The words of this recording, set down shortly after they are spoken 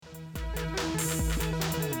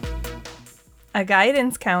A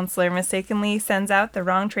guidance counselor mistakenly sends out the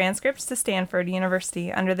wrong transcripts to Stanford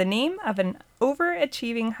University under the name of an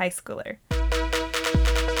overachieving high schooler.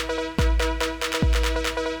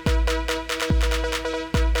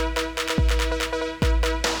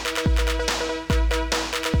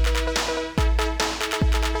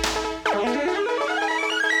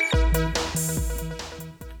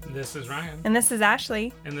 This is Ryan. And this is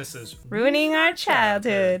Ashley. And this is Ruining Our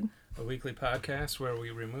Childhood. A weekly podcast where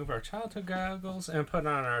we remove our childhood goggles and put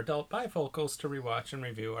on our adult bifocals to rewatch and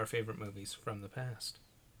review our favorite movies from the past.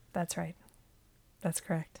 That's right. That's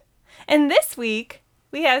correct. And this week,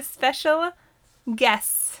 we have special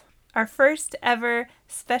guests. Our first ever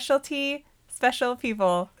special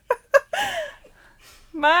people.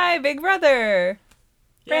 My big brother,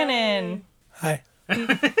 Brandon. Hi.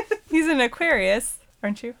 He's an Aquarius,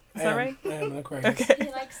 aren't you? Is that right? I am an Aquarius. Okay.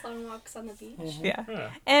 He likes long walks on the beach. Mm-hmm. Yeah.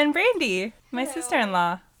 And Brandy, my Hello.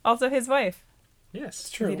 sister-in-law, also his wife. Yes. It's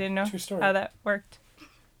true. You didn't know True story. how that worked.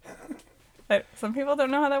 But some people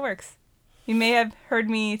don't know how that works. You may have heard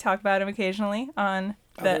me talk about him occasionally on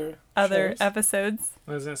the other shows? episodes.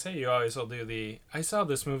 I was going to say, you always will do the, I saw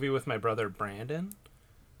this movie with my brother Brandon.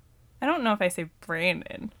 I don't know if I say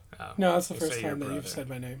Brandon. Oh, No, that's the you first say your time that you've brother. said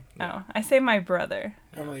my name. Oh, I say my brother.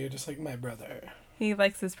 Normally you're just like my brother. He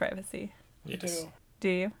likes his privacy. I Yes. do. Do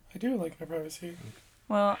you? I do like my privacy.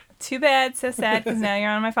 Well, too bad, so sad, because now you're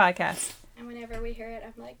on my podcast. And whenever we hear it,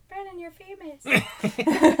 I'm like, Brandon, you're famous.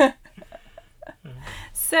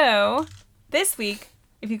 So, this week,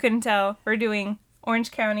 if you couldn't tell, we're doing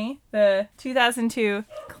Orange County, the 2002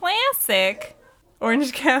 classic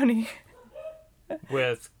Orange County.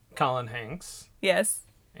 With Colin Hanks Yes,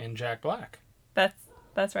 and Jack Black.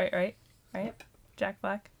 that's right? Right? Yep. Jack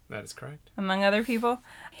Black, That is correct. among other people.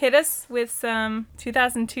 Hit us with some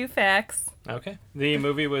 2002 facts. Okay. The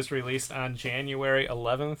movie was released on January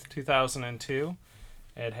 11th, 2002.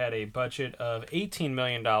 It had a budget of $18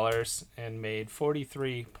 million and made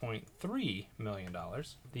 $43.3 million.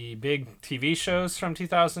 The big TV shows from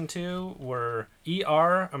 2002 were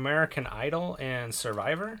ER, American Idol, and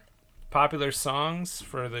Survivor. Popular songs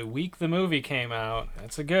for the week the movie came out.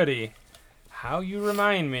 That's a goodie. How You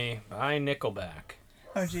Remind Me by Nickelback.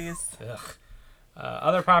 Oh, jeez. Ugh.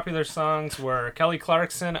 Other popular songs were Kelly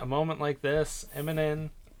Clarkson, A Moment Like This, Eminem,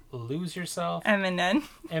 Lose Yourself, Eminem.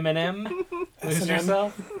 Lose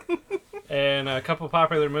Yourself. And a couple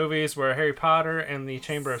popular movies were Harry Potter and the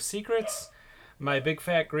Chamber of Secrets, My Big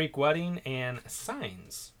Fat Greek Wedding, and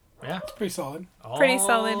Signs. Yeah. It's pretty solid. Pretty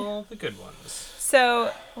solid. All the good ones.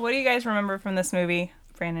 So, what do you guys remember from this movie,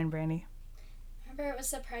 Brandon and Brandy? Remember, it was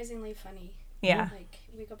surprisingly funny. Yeah. Like,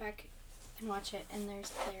 we go back and watch it, and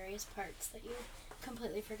there's hilarious parts that you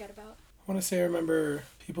completely forget about. I want to say I remember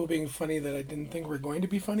people being funny that I didn't think were going to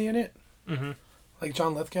be funny in it. Mm-hmm. Like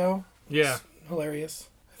John Lithgow. Yeah. Hilarious.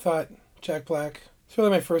 I thought Jack Black. It's really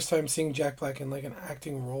my first time seeing Jack Black in like an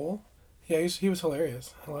acting role. Yeah, he was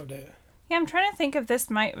hilarious. I loved it. Yeah, I'm trying to think if this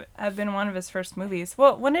might have been one of his first movies.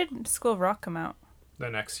 Well, when did School of Rock come out? The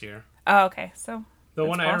next year. Oh, okay. So, The it's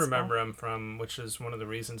one I possible. remember him from, which is one of the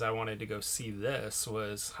reasons I wanted to go see this,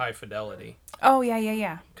 was High Fidelity. Oh,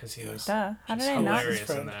 yeah. Because he was Duh. How did just I not? hilarious in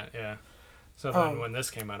Friend. that, yeah. So then when this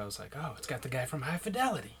came out, I was like, oh, it's got the guy from High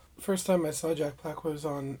Fidelity. First time I saw Jack Black was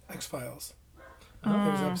on X-Files. There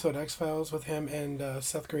was an episode of X-Files with him and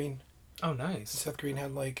Seth Green. Oh, nice. Seth Green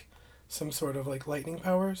had like some sort of like lightning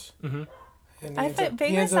powers. Mm-hmm. And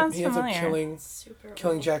vaguely sounds he ends up familiar. killing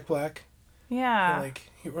Super Jack Black. Yeah. And, like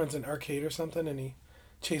he runs an arcade or something, and he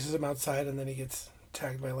chases him outside, and then he gets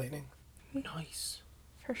tagged by lightning. Nice.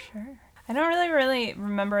 For sure. I don't really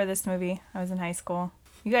remember this movie. I was in high school.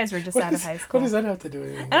 You guys were just out of high school. What does that have to do with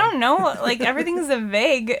anything? I don't know. Like, everything's a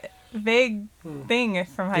vague thing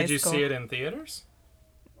from high school. Did you see it in theaters?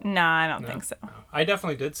 Nah, I don't No? think so. No. I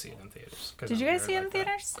definitely did see it in theaters. Did you guys see it in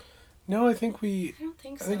theaters? No, I think I don't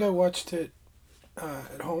think so. I think I watched it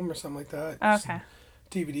at home or something like that. Okay.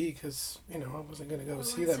 DVD, because I wasn't gonna go Well,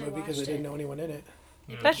 see once that I movie because I watched didn't it- know anyone in it.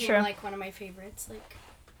 It That's became, true. like one of my favorites. Like,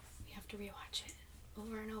 we have to rewatch it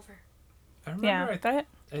over and over. I remember, Yeah, but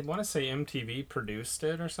I want to say MTV produced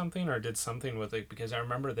it or something, or did something with it, because I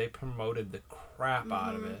remember they promoted the crap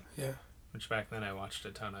out of it. Yeah. Which back then I watched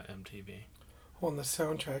a ton of MTV. Well, and the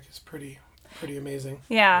soundtrack is pretty amazing.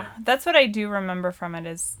 yeah, Yeah. that's what I do remember from it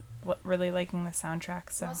is really liking the soundtrack.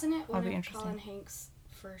 So Wasn't it that'll one be of interesting. Colin Hanks'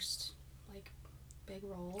 first, like, big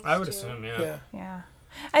roles? I would too? assume, Yeah. Yeah.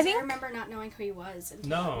 'Cause I think remember not knowing who he was until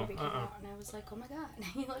No, the movie came uh-uh. out, and I was like, oh my god,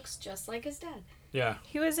 he looks just like his dad. Yeah.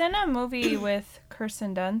 he was in a movie with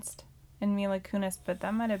Kirsten Dunst and Mila Kunis, but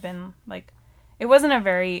that might have been like, it wasn't a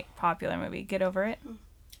very popular movie. Get Over It.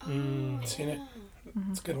 Oh, Mm. Seen it. yeah.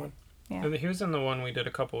 It's a good one. Yeah. And he was in the one we did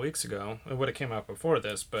a couple weeks ago. It would have came out before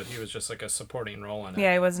this, but he was just like a supporting role in it.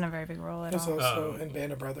 Yeah, it wasn't a very big role at He was all. also in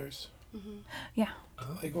Band of Brothers. Yeah,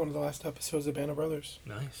 Like one of the last episodes of Band of Brothers.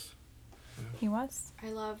 Nice. he was. I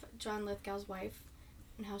love John Lithgow's wife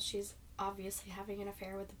and how she's obviously having an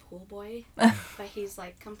affair with the pool boy, but he's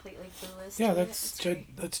like completely clueless. Yeah, to that's it. Judd.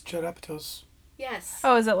 Great. That's Judd Apatow's. Yes.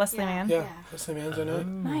 Oh, is it Leslie Yeah. Mann? Yeah, Yeah. Leslie Mann's in it.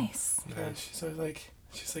 Nice. Yeah, she's always like,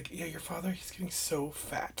 yeah, your father, he's getting so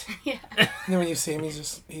fat. Yeah. And then when you see him,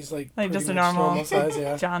 he's like Like pretty just a much normal size.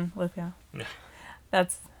 Yeah. John Lithgow. Yeah.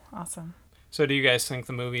 That's awesome. So do you guys think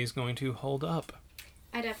the movie is going to hold up?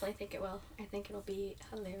 I definitely think it will. I think it'll be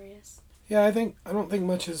hilarious. Yeah, I don't think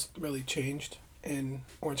much has really changed in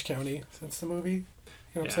Orange County since the movie. You know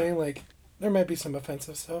what I'm Yeah. saying? Like, there might be some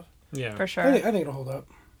offensive stuff. Yeah. For sure. I think it'll hold up.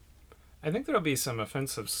 I think there'll be some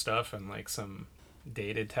offensive stuff and like some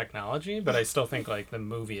dated technology, but I still think like the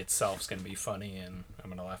movie itself is going to be funny and I'm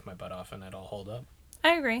going to laugh my butt off and it'll hold up. I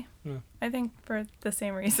agree. Yeah. I think for the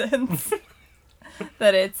same reasons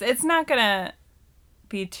that it's not gonna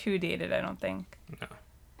be too dated. I don't think. No.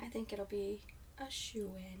 I think it'll be a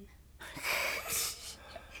shoe-in.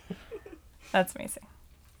 That's amazing.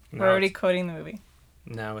 We're Now already it's- quoting the movie.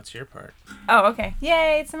 Now it's your part. Oh, okay.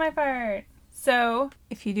 Yay, it's my part. So,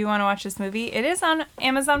 if you do want to watch this movie, it is on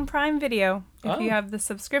Amazon Prime Video if you Oh. have the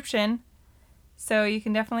subscription. So, you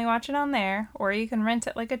can definitely watch it on there, or you can rent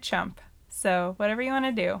it like a chump. So, whatever you want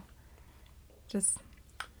to do. Just,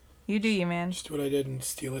 you do you, man. Just do what I did and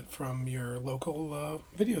steal it from your local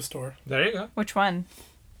video store. There you go. Which one?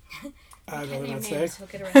 I'd Can't rather name not say. names, he'll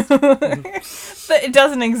get arrested. But it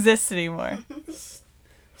doesn't exist anymore. It's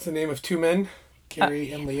the name of two men,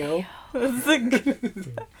 Gary and Leo. It's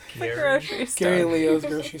the grocery store. Gary and Leo's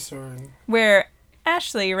grocery store. And Where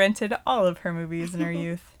Ashley rented all of her movies in her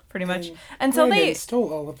youth, pretty much. And Until Brandon they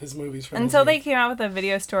stole all of his movies from until his they youth. came out with a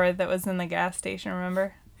video store that was in the gas station,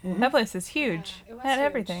 remember? That place is huge. Yeah, it was Had huge.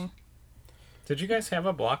 everything. Did you guys have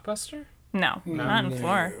a Blockbuster? No, not in No.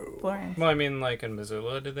 Florence. Well, I mean, like in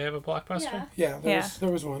Missoula, did they have a Blockbuster? Yeah. Yeah, there Yeah. there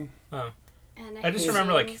was one. Oh. And I just Hastings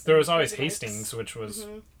remember like there was always Big Lights. Hastings, which was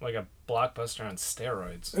like a Blockbuster on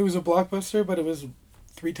steroids. It was a Blockbuster, but it was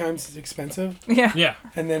 3 times as expensive. Yeah. Yeah.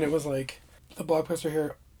 And then it was like the Blockbuster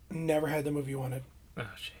here never had the movie you wanted. Oh,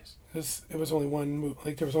 jeez. It was only one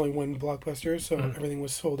like there was only one Blockbuster, so Mhm. everything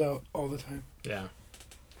was sold out all the time. Yeah.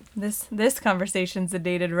 This conversation's a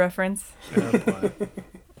dated reference. Oh, boy.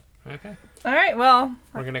 Okay. All right, well,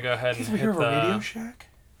 We're gonna go ahead and We hit hear of a Radio the Shack.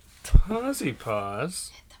 pause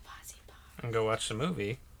pause Hit the posse pop. and go watch the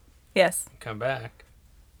movie. yes, Come back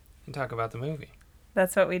and talk about the movie.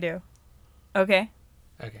 that's what we do. Okay,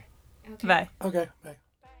 Okay. Okay. bye. Okay, bye.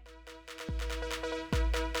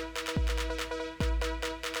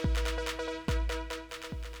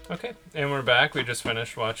 Okay, and we're back. We just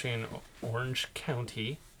finished watching Orange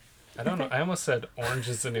County. I don't know. I almost said Orange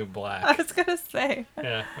is the New I Black. was gonna say.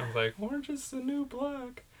 Yeah, I was like, Orange is the New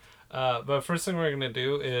Black. But first thing we're going to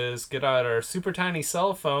do is get out our super tiny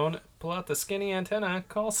cell phone, pull out the skinny antenna,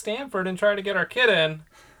 call Stanford, and try to get our kid in.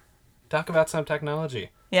 Talk about some technology.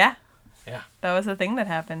 Yeah. Yeah. That was a thing that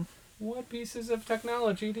happened. What pieces of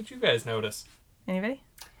technology did you guys notice? Anybody?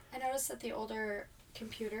 I noticed that the older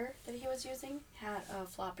computer that he was using had a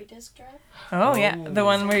floppy disk drive. Oh, yeah, Oh. the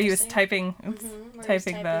one where he was Interesting. typing. Oops. Where he was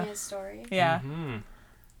Typing typing the- his story. Yeah, Mm-hmm.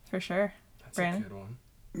 for sure. That's Brandon? a good one.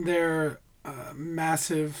 They're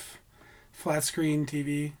massive flat screen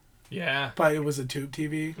TV, Yeah. but it was a tube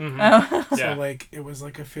TV. Mm-hmm. Oh, Yeah. So like it was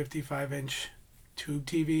like a 55-inch tube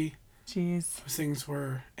TV. jeez. Those things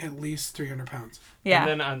were at least 300 pounds. Yeah. And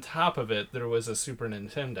then on top of it, there was a Super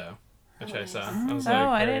Nintendo, which Oh, I saw. nice. I was Oh,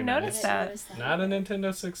 I very didn't notice nice. that. Not a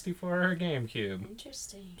Nintendo 64 or a GameCube.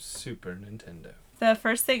 Interesting. Super Nintendo. The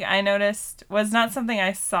first thing I noticed was not something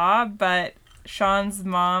I saw, but Sean's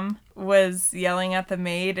mom was yelling at the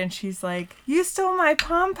maid, and she's like, "You stole my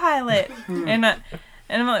Palm Pilot!" and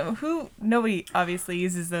I'm like, "Who? Nobody obviously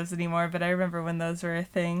uses those anymore." But I remember when those were a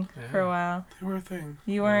thing for a Yeah. while. They were a thing.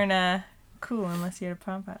 You weren't cool unless you had a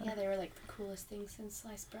Palm Pilot, Yeah, they were like the coolest thing since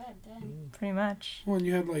sliced bread then. pretty much. Well, and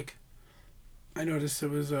you had like, I noticed it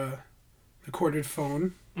was a corded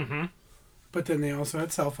phone, Mm-hmm. but then they also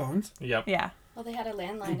had cell phones. Yep. Yeah. Well, they had a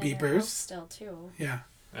landline And in their beepers. house still too. Yeah.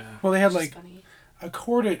 Yeah. Well, they had Which is like funny. a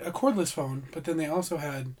cordless phone, but then they also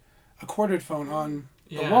had a corded phone on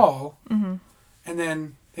the Yeah. wall, Mm-hmm. and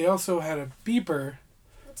then they also had a beeper,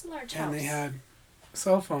 It's a large house. and they had a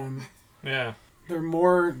cell phone. Yeah. They're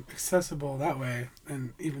more accessible that way,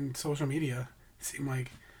 and even social media. It seemed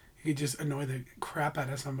like you could just annoy the crap out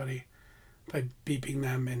of somebody by beeping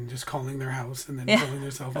them and just calling their house and then Yeah. calling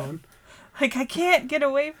their cell phone. Like, I can't get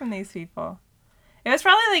away from these people. It was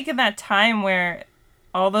probably like in that time where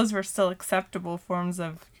all those were still acceptable forms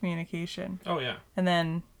of communication. Oh, yeah. And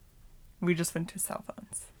then we just went to cell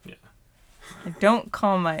phones. Yeah. I don't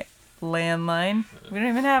call my landline. We don't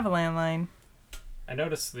even have a landline. I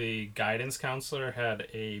noticed the guidance counselor had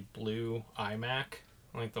a blue iMac,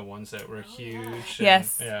 like the ones that were huge. and-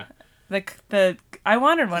 Yes. Yeah. The I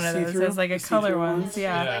wanted one of those. It see-through- was like a the color see-through ones. ones?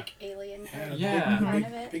 Yeah. Yeah. Like alien. Yeah, Yeah. Big, Part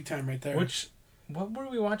of it. big time right there. What were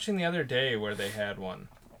we watching the other day where they had one?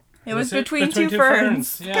 It was between two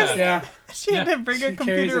ferns. Yeah. Yeah. She had to bring She a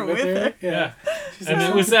carries computer it with her. her. Yeah. Yeah. And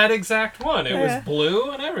it was that exact one. It Yeah. was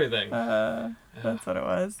blue and everything. That's what it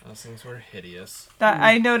was. Those things were hideous. That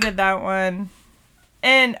I noted that one.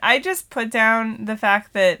 And I just put down the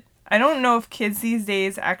fact that I don't know if kids these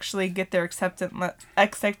days actually get their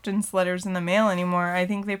acceptance letters in the mail anymore. I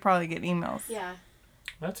think they probably get emails. Yeah,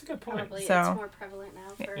 That's a good point. probably So- it's more prevalent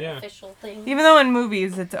now for Yeah. official things. Even though in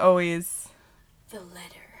movies it's always, the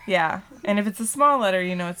letter. yeah. And if it's a small letter,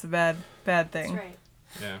 you know it's a bad That's thing. right.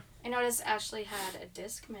 Yeah. I noticed Ashley had a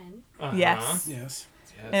Discman. Uh-huh. Yes. Yes.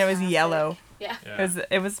 And it was Classic. yellow. Yeah. Yeah.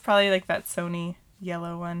 It was probably like that Sony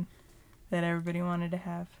yellow one that everybody wanted to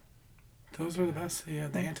have. Those were the best. Yeah,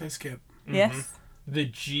 the anti-skip. Mhm. Yes. The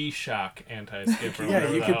G-Shock anti-skip. or Yeah,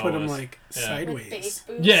 whatever you the could hell put it them was. like Yeah. With sideways. bass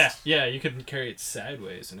boost. Yeah, yeah, you could carry it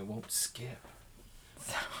sideways and it won't skip.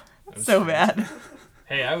 That was So strange. bad.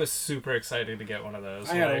 Hey, I was super excited to get one of those.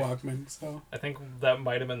 I had a Like, Walkman, so I think that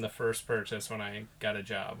might have been the first purchase when I got a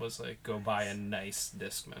job. Was like go buy a nice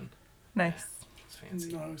Discman. Nice. It's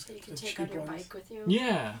fancy. no, it was So you the can take on cheap your ones. bike with you.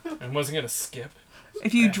 Yeah, and wasn't gonna skip.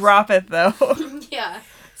 If you Yes. drop it though, Yeah.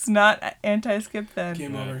 it's not anti-skip then.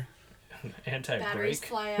 Game Yeah. over. Batteries Anti-brake.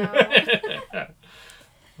 fly out.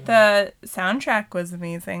 The soundtrack was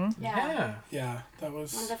amazing. Yeah. Yeah, that One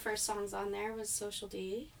of was the first songs on there was Social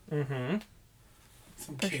D. Mm-hmm.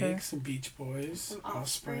 some For Cake, sure. some Beach Boys, Some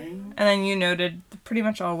Offspring. And then you noted pretty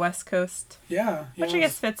much all West Coast, Yeah, yeah. which I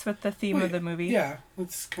guess fits with the theme Well, of the movie. Yeah,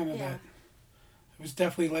 that's kind of Yeah. that. It was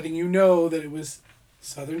definitely letting you know that it was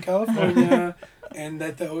Southern California and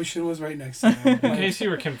that the ocean was right next to them. In Like, case you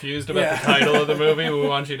were confused about Yeah. the title of the movie, we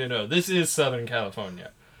want you to know this is Southern California.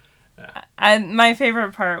 My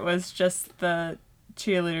favorite part was just the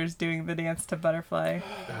cheerleaders doing the dance to Butterfly.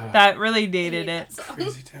 That really dated I it. hate that song.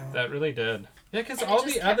 crazy town. That really did. Yeah, because And it all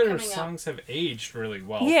just the kept other coming up. songs have aged really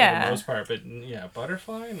well for Yeah. the most part, but yeah,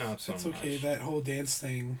 Butterfly, not so That's much. okay. That whole dance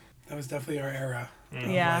thing, that was definitely our era. Mm. Of,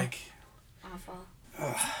 Yeah. Like, Awful.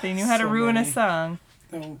 They knew how to so ruin many. a song.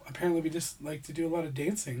 no, apparently we just like to do a lot of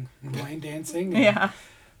dancing, line dancing, and Yeah.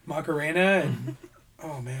 Macarena, and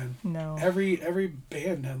oh man, No. every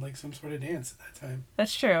band had like some sort of dance at that time.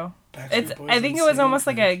 That's true. Backstreet Boys I think and it was NSYNC almost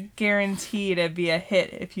like and- a guarantee to be a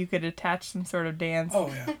hit if you could attach some sort of dance. Oh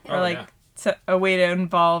yeah. Or Oh, like yeah. a way to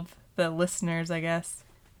involve the listeners, I guess.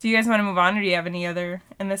 Do you guys want to move on, or do you have any other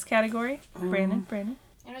in this category? Brandon?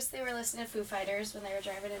 I noticed they were listening to Foo Fighters when they were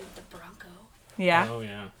driving in the Bronco. Yeah. Oh,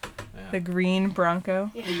 yeah. The green Bronco.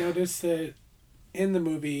 I noticed that in the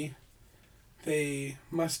movie, they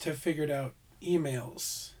must have figured out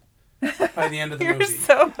emails by the end of the You're movie.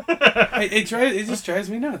 so... It just drives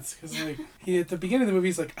me nuts because like he at the beginning of the movie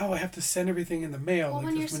he's like, oh, I have to send everything in the mail. Well, like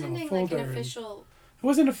when you're this manila sending folder. like an and- official It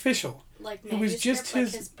wasn't official. like It manuscript, was just like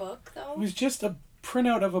his- his book though. It was just a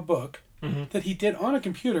printout of a book Mhm. that he did on a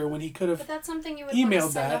computer when he could But have. that's something you would want to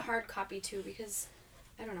emailed send a that. hard copy to because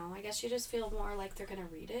I don't know. I guess you just feel more like they're gonna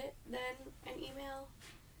read it than an email.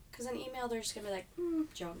 Because an email they're just gonna be like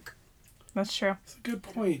junk. That's true. It's a good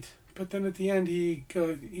point. But then at the end he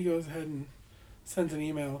goes ahead and sends an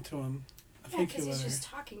email to him. A Yeah, thank because you he's letter. just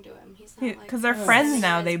talking to him. He's not like Because they're Yeah. friends sending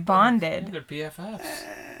now. his They book. bonded. They're BFFs.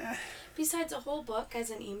 Besides a whole book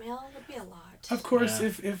as an email would be a lot. Of course, Yeah.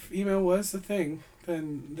 if email was the thing,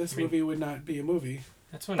 then this I mean- movie would not be a movie.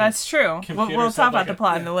 That's when That's true. We'll Computers talk have, about like, the a-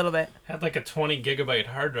 plot in a little bit. had like a 20 gigabyte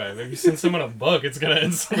hard drive. If you send someone a book, it's gonna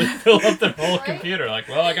instantly fill up their whole Right? computer. Like,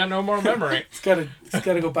 well, I got no more memory. It's gotta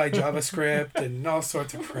go buy JavaScript and all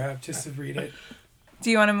sorts of crap just to read it.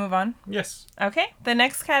 Do you want to move on? Yes. Okay. The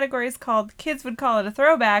next category is called Kids Would Call It a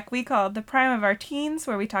Throwback. We call it the prime of our teens,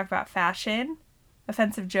 where we talk about fashion,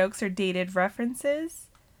 offensive jokes, or dated references.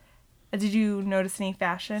 Did you notice any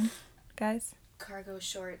fashion, guys? Cargo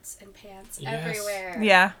shorts and pants Yes. everywhere.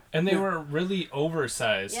 Yeah. And they Yeah. were really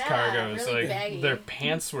oversized Yeah, cargos. really Like baggy. their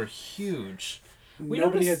pants were huge. We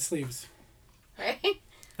Nobody noticed- had sleeves. Right?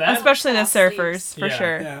 That Especially the Off sleeves. surfers, for Yeah.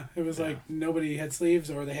 sure. Yeah, it was Yeah. like nobody had sleeves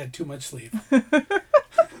or they had too much sleeve.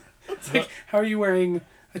 It's like, how are you wearing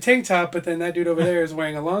a tank top, but then that dude over there is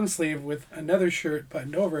wearing a long sleeve with another shirt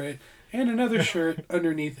buttoned over it and another shirt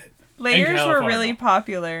underneath it? Layers were California. really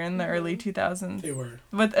popular in the early 2000s. They were.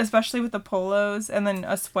 Especially with the polos and then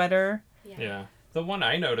a sweater. Yeah. The one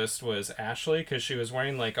I noticed was Ashley, because she was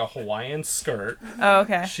wearing like a Hawaiian skirt. Oh,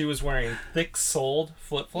 okay. She was wearing thick-soled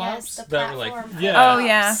flip-flops Yes, the that were like, platform yeah. Oh,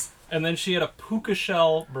 yeah. And then she had a puka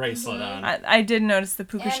shell bracelet on. I did notice the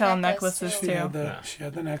puka And shell necklace, necklaces too. too. She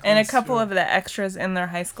had the necklace. And a couple too. of the extras in their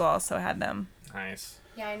high school also had them. Nice.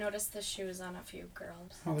 Yeah, I noticed the shoes on a few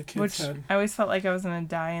girls. All the kids Which had. I always felt like I was going to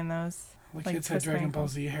die in those. All the like kids had twist Dragon ankle. Ball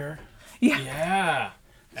Z hair. Yeah.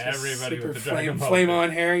 Just Everybody super with the Dragon Ball. flame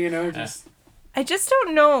on hair, you know, just I just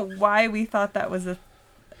don't know why we thought that was a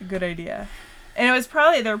good idea. And it was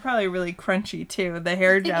probably, they were probably really crunchy too. The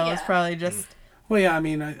hair gel was Yeah. probably just, well, yeah. I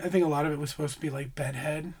mean, I think a lot of it was supposed to be like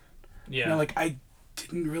bedhead. Yeah. You know, like I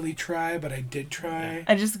didn't really try, but I did try.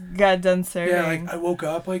 I just got done serving. Yeah, like I woke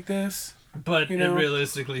up like this, But you know? it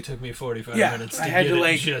realistically took me 45 Yeah, minutes to I had get to, it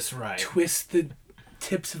like, just right. twist the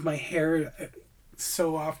tips of my hair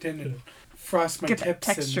so often and frost my Get that tips.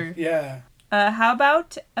 texture. And, yeah. How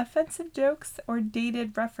about offensive jokes or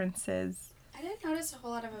dated references? I didn't notice a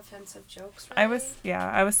whole lot of offensive jokes. Really.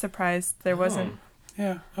 I was surprised there wasn't.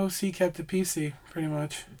 Yeah, OC kept it PC, pretty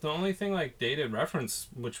much. The only thing like dated reference,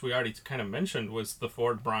 which we already kind of mentioned, was the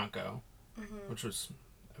Ford Bronco, which was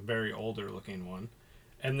a very older looking one.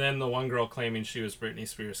 And then the one girl claiming she was Britney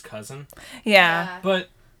Spears' cousin. Yeah. But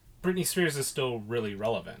Britney Spears is still really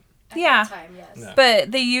relevant. At Yeah. that time, yes. Yeah.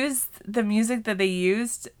 But they used the music that they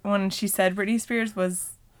used when she said Britney Spears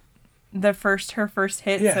was her first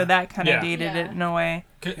hit, Yeah. so that kind of Yeah. dated Yeah. it in a way.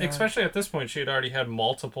 Especially at this point, she had already had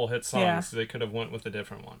multiple hit songs, Yeah. so they could have went with a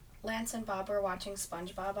different one. Lance and Bob were watching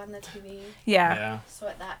SpongeBob on the TV, Yeah. so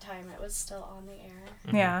at that time it was still on the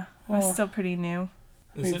air. Yeah. It was Oh. still pretty new.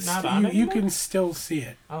 Is it It's not st- on you anymore? can still see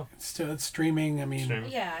it. Oh. It's streaming. I mean,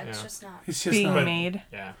 Streaming. Yeah, it's Yeah. just not. it's just Being not. made.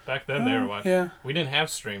 Yeah, back then they were watching. Yeah. We didn't have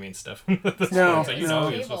streaming stuff at this No, point, so you know, no.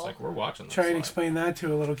 it was just like, we're watching this. Try and live. explain that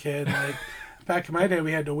to a little kid. Like, back in my day,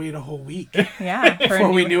 we had to wait a whole week Yeah. for a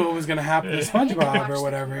before we new- knew what was going to happen to Watch SpongeBob the or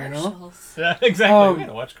whatever, you know? commercials. Yeah, exactly. Um, We had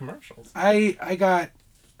to watch commercials. I got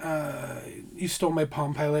You Stole My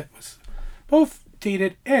Palm Pilot was both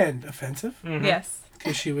dated and offensive Mhm. Yes.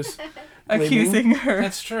 because she was Accusing her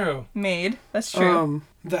That's true. maid. That's true.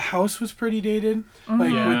 the house was pretty dated,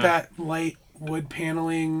 like Yeah. with that light wood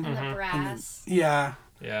paneling. And the brass. Yeah,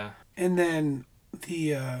 Yeah. and then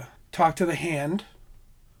the talk to the hand.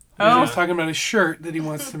 Oh. He was talking about a shirt that he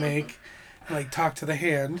wants to make, like talk to the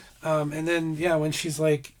hand. And then when she's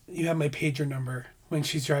like, "You have my pager number," when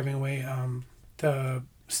she's driving away, the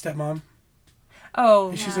stepmom. Oh,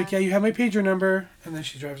 And she's like, "Yeah, you have my pager number," and then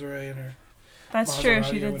she drives away in her that's Maserati true. or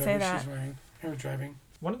She did whatever say that. She's wearing or driving.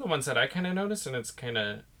 One of the ones that I kind of noticed, and it's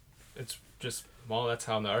just, well, that's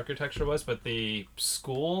how the architecture was, but the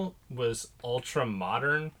school was ultra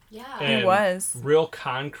modern. Yeah. And It was. real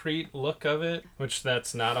concrete look of it, which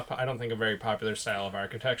that's not I don't think a very popular style of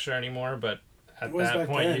architecture anymore, but at It was that back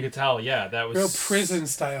point then. you could tell, that was Real prison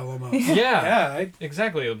style almost. Yeah. Yeah,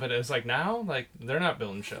 Exactly, but it's like now, like they're not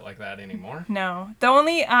building shit like that anymore. No. The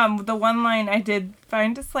only the one line I did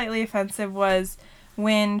find slightly offensive was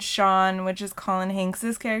when Sean, which is Colin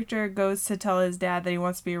Hanks' character, goes to tell his dad that he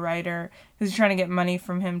wants to be a writer because he's trying to get money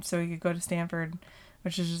from him so he could go to Stanford,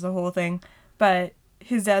 which is just a whole thing. But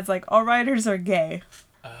his dad's like, all writers are gay.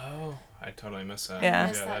 Oh, I totally missed that. Yeah. I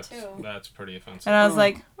missed that that's too. that's pretty offensive. And I was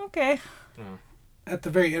like, okay. at the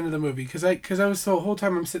very end of the movie, because I was the whole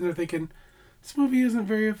time I'm sitting there thinking, this movie isn't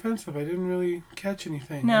very offensive. I didn't really catch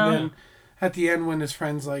anything. No. And then at the end, when his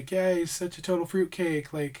friend's like, "Yeah, he's such a total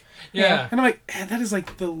fruitcake," like, Yeah. and I'm like, man, that is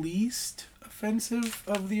like the least offensive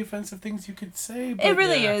of the offensive things you could say. But It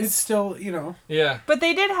really yeah, is. It's still, you know. Yeah. But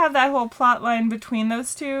they did have that whole plot line between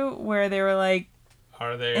those two where they were like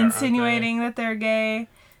Are they or aren't insinuating that they're gay.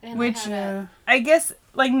 And Which, they had I guess,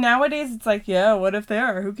 like, nowadays it's like, yeah, what if they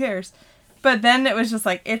are? Who cares? But then it was just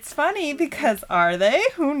like, it's funny because are they?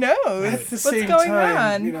 Who knows? At the What's same going time,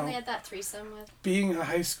 on? you they know, had that threesome with. being a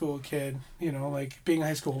high school kid, you know, like being a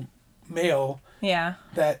high school male, Yeah,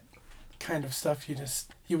 that kind of stuff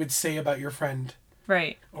you would say about your friend,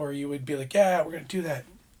 right. or you would be like, "Yeah, we're gonna do that."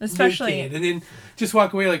 Especially, naked, and then just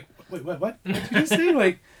walk away like, "Wait, what? What did you just say?"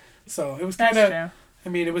 Like, so it was that's kind of. true. I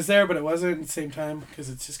mean, it was there, but it wasn't at the same time because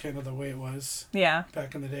it's just kind of the way it was Yeah.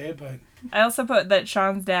 back in the day. But I also put that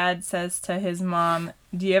Sean's dad says to his mom,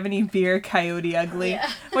 do you have any beer, Coyote Ugly? Yeah.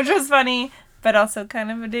 Which was funny, but also kind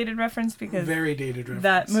of a dated reference because very dated reference.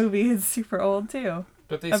 that movie is super old too.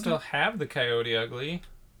 But they still have the Coyote Ugly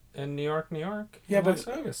in New York, Yeah, and but- Las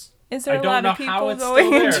Vegas. Is I there a don't lot know of how people it's going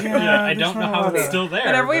still into there. Yeah, I there's don't know not a how lot it's of- still there.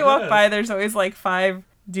 Whenever we but walk it by, is. there's always like 5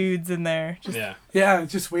 dudes in there. Just, Yeah. Yeah,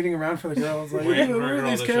 just waiting around for the girls. Like, Waiting for where a are girl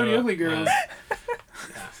these to Coyote show up. Ugly girls?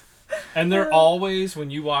 Yeah. And they're always, when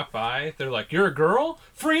you walk by, they're like, "You're a girl?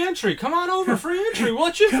 Free entry. Come on over. Free entry. We'll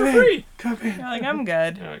let you in for free." Come in. you're like, I'm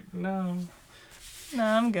good. You're like, no. No,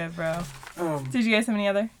 I'm good, bro. Did you guys have any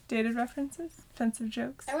other dated references? Offensive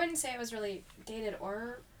jokes? I wouldn't say it was really dated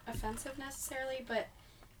or offensive necessarily, but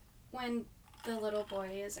when the little boy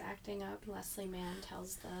is acting up, Leslie Mann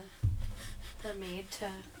tells the maid to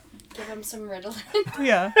give him some Ritalin.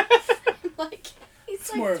 Yeah. Like, he's It's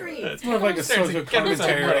like more, 3. it's more of like a Seriously, social get us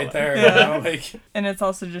commentary a right Ritalin. there. Yeah. You know? Like, And it's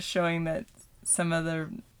also just showing that some of the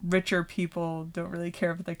richer people don't really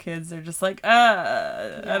care for their kids. They're just like,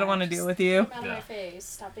 I don't want to deal with you. Get out of Yeah. my face.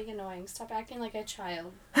 Stop being annoying. Stop acting like a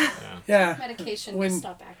child. yeah. Medication When- to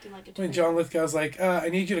stop acting like a When twin. John Lithgow's like, I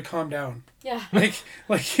need you to calm down. Yeah.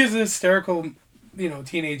 Like he's an hysterical,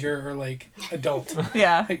 teenager or like adult.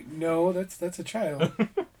 Yeah. Like, no, that's a child.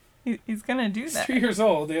 He's going to do He's that. 3 years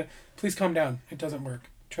old. Yeah, please calm down. It doesn't work.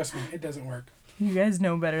 Trust me, it doesn't work. You guys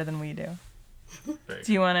know better than we do. Very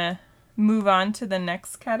Do you want to move on to the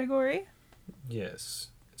next category? Yes.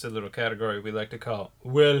 It's a little category we like to call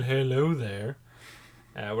Well, Hello There,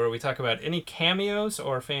 where we talk about any cameos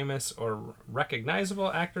or famous or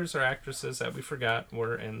recognizable actors or actresses that we forgot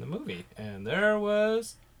were in the movie. And there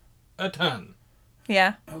was a ton.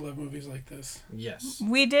 Yeah. I love movies like this. Yes.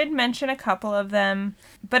 We did mention a couple of them,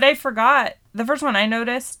 but I forgot. The first one I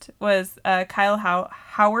noticed was Kyle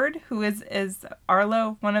Howard, who is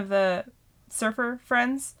Arlo, one of the surfer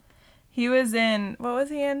friends. He was in, what was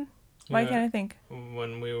he in? Why Yeah. can't I think?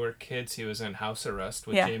 When we were kids, he was in House Arrest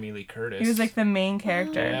with Yeah. Jamie Lee Curtis. He was like the main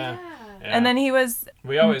character. Yeah. And then he was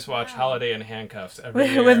We always watch Holiday in Handcuffs every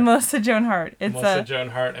year. with Melissa Joan Hart. It's Melissa Joan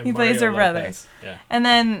Hart and he plays Mario her brother. Lopez. Yeah. And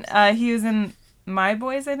then he was in My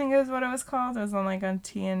Boys, I think is what it was called. It was on like on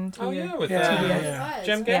TNT. Oh yeah, with Yeah. Yeah.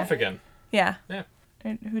 Jim Yeah. Gaffigan. Yeah. Yeah.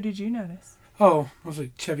 And who did you notice? Oh, was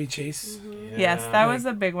like Chevy Chase, Yes, that was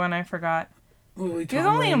a big one I forgot. Lily He was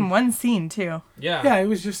only Tomlin. in one scene too. Yeah. Yeah, it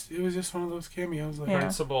was just one of those cameos. Like, Yeah.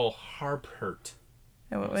 Principal Harpert.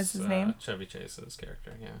 What was his name? Chevy Chase's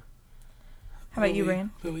character. Yeah. How about you,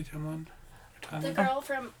 Brian? Lily Tomlin. The girl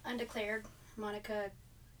from Undeclared, Monica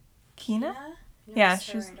Keena? Keena? Yeah, Noticed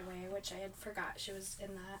her she's- right away, which I had forgot she was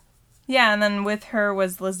in that. Yeah, and then with her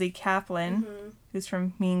was Lizzie Kaplan, Mm-hmm. who's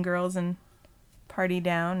from Mean Girls and Party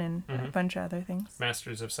Down and a Mhm. bunch of other things.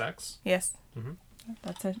 Masters of Sex. Yes. Mhm.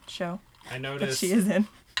 That's a show I that noticed. she is in.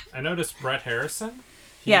 I noticed Brett Harrison.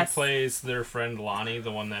 He Yes. plays their friend Lonnie,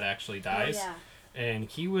 the one that actually dies. Oh, yeah. And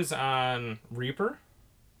he was on Reaper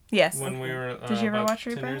Yes. when we were. Did you ever about watch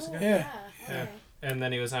 10 Reaper? years ago. Yeah. Yeah. Okay. And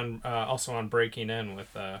then he was on also on Breaking In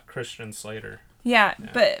with Christian Slater. Yeah, Yeah.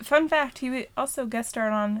 but fun fact, he also guest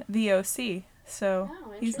starred on The OC. So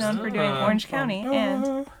Oh, he's known for doing interesting. Orange County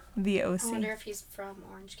and The I OC. wonder if he's from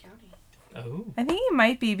Orange County. Oh. I think he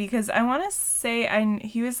might be because I want to say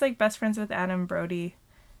he was like best friends with Adam Brody,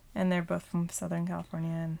 and they're both from Southern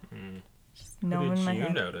California. And just know Who in my did you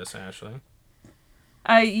head. notice, Ashley?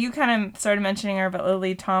 You kind of started mentioning her, but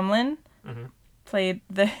Lily Tomlin played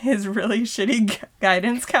his really shitty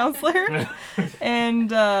guidance counselor,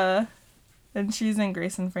 and she's in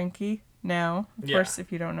Grace and Frankie now. Of Yeah. course,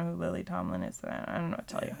 if you don't know who Lily Tomlin is, then I don't know what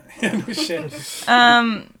to tell you. No shit.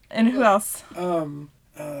 And who else?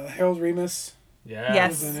 Harold Ramis Yeah.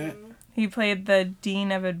 Yes. was in it. He played the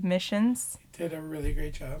dean of admissions. Did a really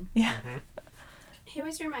great job. Yeah. He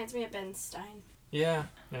always reminds me of Ben Stein. Yeah.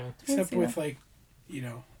 Yeah. Except see with like,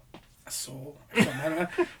 a soul or something. I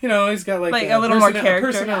don't know. He's got like A little more character.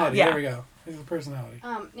 personality. Yeah. There we go. He's a personality.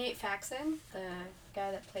 Nate Faxon, the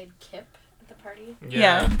guy that played Kip at the party.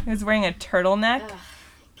 Yeah. He was wearing a turtleneck. Ugh,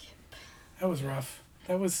 Kip. That was rough.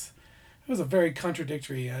 That was a very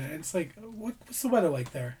contradictory. It's like, what's the weather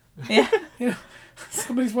like there? Yeah.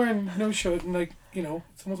 Somebody's wearing no shirt and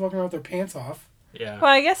someone's walking around with their pants off. Yeah.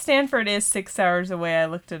 Well, I guess Stanford is 6 hours away. I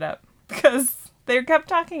looked it up because they kept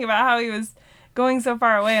talking about how he was going so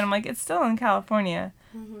far away, and I'm like, it's still in California.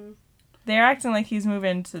 Mm-hmm. They're acting like he's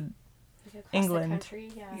moving to, Like across England. The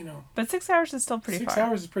country, yeah. but 6 hours is still pretty 6 far.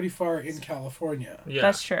 hours is pretty far in California. Yeah.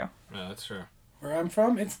 That's true. Yeah, that's true. Where I'm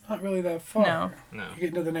from, it's not really that far. No. No. You get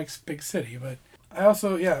into the next big city, but I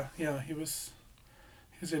also, he was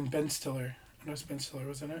in Ben Stiller. I noticed Ben Stiller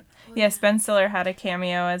was in it. Yes, Ben Stiller had a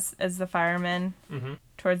cameo as the fireman Mm-hmm.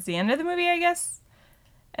 towards the end of the movie, I guess.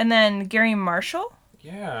 And then Gary Marshall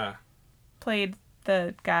Yeah. played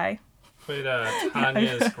the guy. Played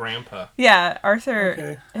Tanya's grandpa, Yeah, Arthur.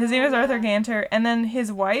 Okay. His name is Arthur Ganter. And then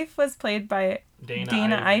his wife was played by Dana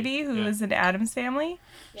Dana Ivey. Ivey, who Yeah. is in Addams Family.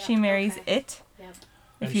 Yep, She marries okay. It. Yep.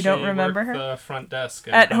 if you don't remember her. The front desk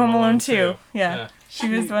At Home Alone 2. Yeah. She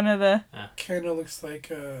was one of the... Kind of looks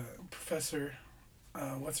like Professor...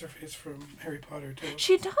 what's her face from Harry Potter, too?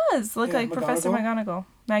 She does look like Professor McGonagall.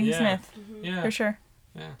 Maggie Smith. Yeah. For sure.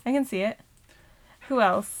 Yeah. I can see it. Who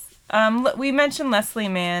else? We mentioned Leslie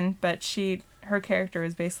Mann, but her character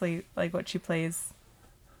is basically like what she plays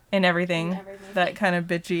in everything. That kind of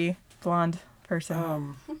bitchy blonde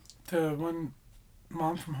person. The one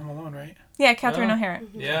mom from Home Alone, right? Yeah, Catherine O'Hara.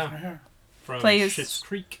 Yeah. Catherine O'Hara. From Plays- Schitt's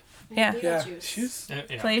Creek. Yeah. Yeah, she's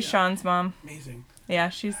Plays Sean's mom. amazing. Yeah,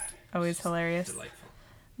 she's always hilarious. Delightful.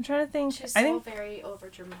 I'm trying to think. She's I so think. very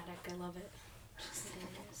overdramatic. I love it. She's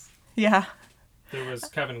hilarious. Yeah. There was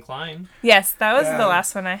Kevin Kline. Yes, that was Yeah. the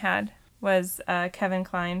last one I had. Was Kevin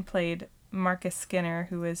Kline played Marcus Skinner,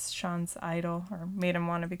 who was Sean's idol, or made him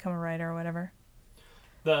want to become a writer or whatever.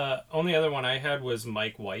 The only other one I had was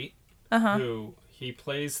Mike White, who he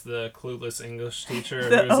plays the clueless English teacher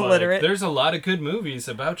The who's illiterate. like, there's a lot of good movies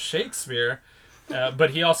about Shakespeare,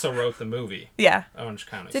 but he also wrote the movie Yeah. Orange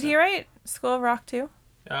County. Did he write School of Rock too?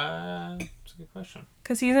 That's a good question.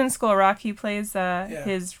 Because he's in School of Rock. He plays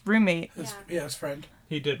his roommate. His friend.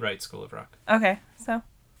 He did write School of Rock. Okay, so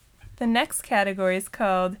the next category is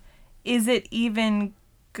called Is It Even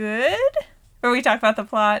Good? Where we talk about the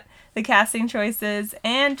plot, the casting choices,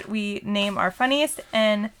 and we name our funniest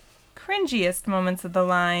and cringiest moments of the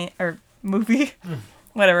line or movie.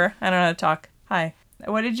 Whatever. I don't know how to talk. Hi.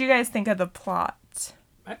 What did you guys think of the plot?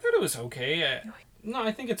 I thought it was okay.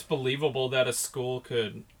 I think it's believable that a school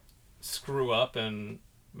could screw up and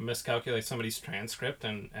miscalculate somebody's transcript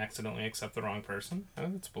and accidentally accept the wrong person. I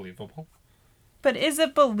think it's believable. But is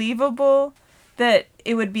it believable that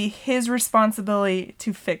it would be his responsibility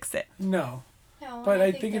to fix it? No. No, But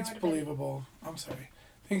I think there it's would've been- believable. I'm sorry.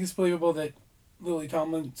 I think it's believable that Lily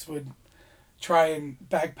Tomlins would try and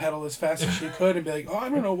backpedal as fast as she could and be like, oh, I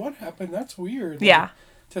don't know what happened. That's weird. Like, Yeah.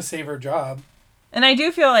 to save her job. And I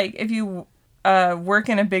do feel like if you work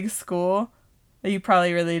in a big school, that you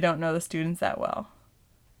probably really don't know the students that well.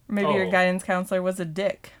 Or maybe your Oh. guidance counselor was a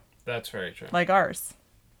dick, That's very true. like ours.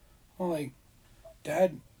 Well, like,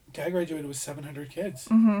 Dad graduated with 700 kids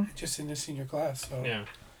just in his senior class. So Yeah. you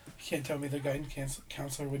can't tell me the guidance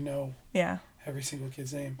counselor would know Yeah. every single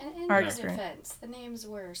kid's name. And in Our his experience. defense, the names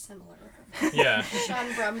were similar. Yeah. Sean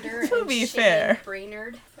Brumder To and be Shane fair.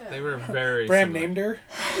 Brainerd. They were very Bram similar. named her.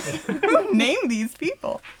 Who named these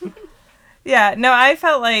people? Yeah, no, I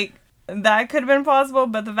felt like that could have been plausible,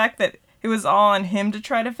 but the fact that it was all on him to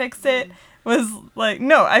try to fix it was like,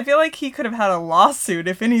 no, I feel like he could have had a lawsuit,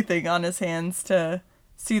 if anything, on his hands to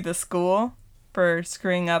sue the school for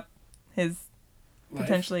screwing up his Life.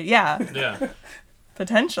 potentially, Yeah.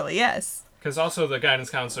 potentially, yes. Because also the guidance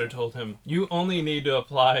counselor told him, you only need to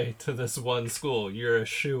apply to this one school. You're a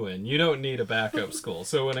shoo-in. You don't need a backup school.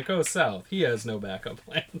 So when it goes south, he has no backup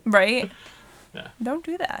plan. Right? Yeah. Don't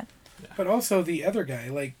do that. But also the other guy,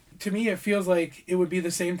 like, to me, it feels like it would be the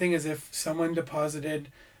same thing as if someone deposited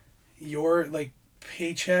your, like,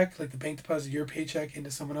 paycheck, like the bank deposited your paycheck into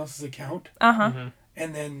someone else's account, Uh-huh.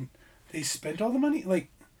 and then they spent all the money. Like,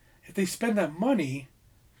 if they spend that money,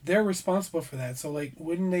 they're responsible for that. So, like,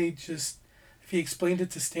 wouldn't they just, if he explained it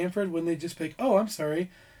to Stanford, wouldn't they just be like, oh, I'm sorry,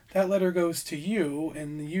 that letter goes to you,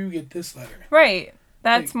 and you get this letter? Right.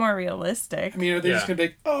 That's Like- more realistic. I mean, are they just Yeah. going to be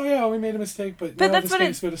like, oh, yeah, we made a mistake, but But now that's this what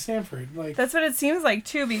thing's go to Stanford? Like, That's what it seems like,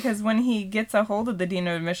 too, because when he gets a hold of the Dean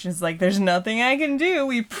of Admissions, like, there's nothing I can do.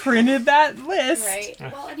 We printed that list. Right.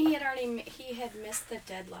 Well, and he had missed the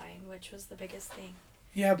deadline, which was the biggest thing.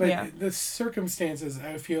 yeah, but Yeah. the circumstances,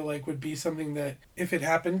 I feel like, would be something that, if it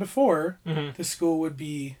happened before, the school would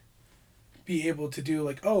be able to do,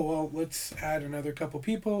 like, oh, well, let's add another couple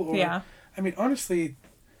people. Or, Yeah. I mean, honestly,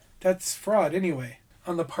 that's fraud anyway,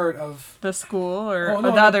 on the part of The school or, Oh, no,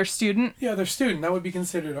 or the no. other student. the other student. That would be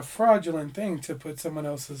considered a fraudulent thing to put someone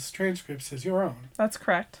else's transcripts as your own. That's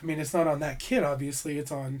correct. I mean, it's not on that kid, obviously.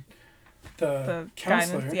 It's on the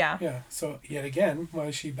counselor. guidance, yeah. Yeah. So, yet again,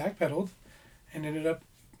 why she backpedaled and ended up,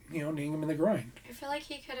 kneeing him in the groin. I feel like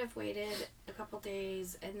he could have waited a couple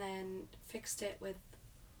days and then fixed it with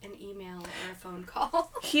an email or a phone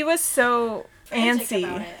call. He was so Frantic antsy.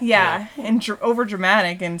 about it. Yeah, and over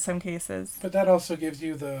dramatic in some cases. But that also gives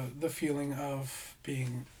you the feeling of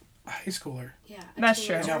being a high schooler. Yeah. That's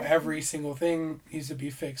true. And now every single thing needs to be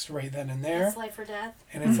fixed right then and there. It's life or death.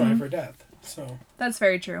 And it's life or death. So, That's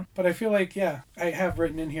very true. but I feel like, yeah, I have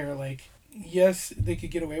written in here, like, yes, they could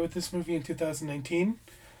get away with this movie in 2019,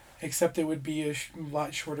 except it would be a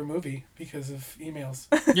lot shorter movie because of emails.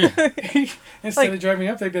 Yeah. Instead Like- of driving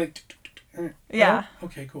up, they'd be like, Yeah. "Oh,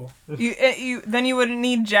 okay, cool. You then you wouldn't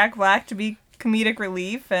need Jack Black to be comedic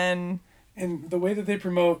relief and and the way that they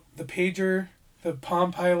promote the pager, the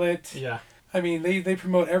Palm Pilot. Yeah. I mean, they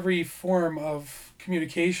promote every form of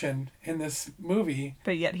communication in this movie.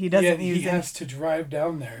 But yet he doesn't use he has to drive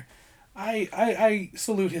down there. I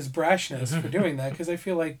salute his brashness for doing that, because I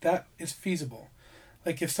feel like that is feasible.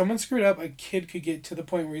 Like, if someone screwed up, a kid could get to the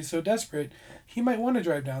point where he's so desperate, he might want to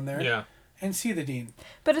drive down there. Yeah. And see the dean.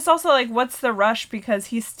 But it's also like, what's the rush? Because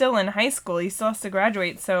he's still in high school. He still has to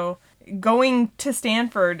graduate. So going to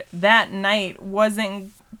Stanford that night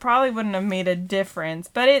probably wouldn't have made a difference.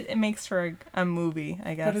 But it makes for a movie,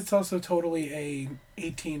 I guess. But it's also totally a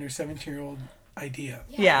 18 or 17-year-old idea.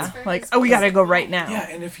 Yeah. Like, we got to go right now. Yeah,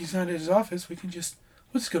 and if he's not at his office, we'll just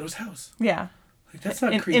go to his house. Yeah. Like, that's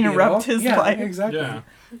not creepy interrupt at all. his yeah, life. Exactly. Yeah.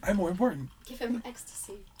 I'm more important. Give him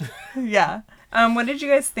ecstasy. Yeah. What did you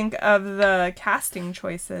guys think of the casting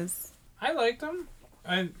choices? I liked them.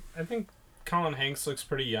 I think Colin Hanks looks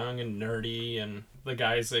pretty young and nerdy, and the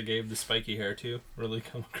guys they gave the spiky hair to really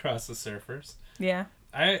come across as surfers. Yeah.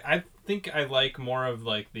 I think I like more of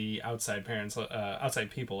like the outside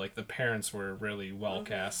people. Like the parents were really well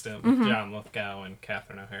cast. John Lithgow and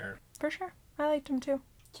Catherine O'Hara. For sure. I liked him too.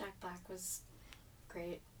 Jack Black was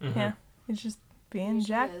great. Mm-hmm. Yeah. He's just being He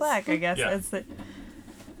Jack is. Black, I guess. Yeah. It's the...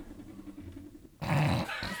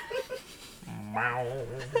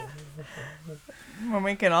 We're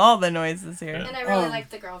making all the noises here. Yeah. And I really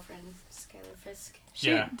liked the girlfriend, Skylar Fisk.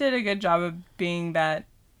 She did a good job of being that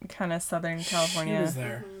kind of Southern California. She was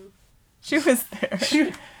there. She was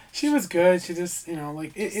there. She was good. She just,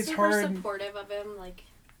 like, it's super hard. supportive of him, like...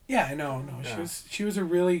 Yeah, I know. No, Yeah. she was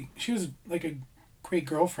like a great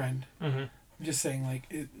girlfriend. Mm-hmm. I'm just saying,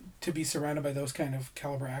 like, to be surrounded by those kind of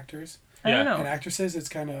caliber actors I don't Yeah. know. and actresses, it's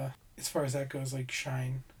kind of, as far as that goes, like,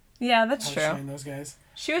 shine. Yeah, that's true. Shine those guys.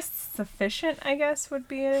 She was sufficient, I guess, would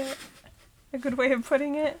be a good way of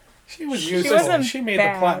putting it. She was She useful. wasn't She made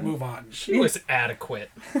bad. the plot move on. She was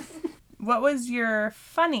adequate. What was your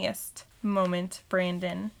funniest moment,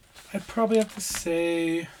 Brandon? I'd probably have to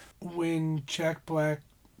say when Jack Black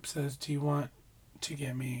says, "Do you want to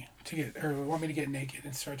get me want me to get naked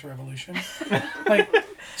and start a revolution?" Like,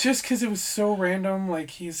 just because it was so random.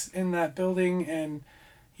 Like, he's in that building, and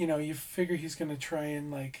you figure he's gonna try and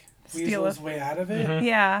like weasel his way out of it. Mm-hmm.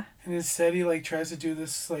 Yeah. And instead, he like tries to do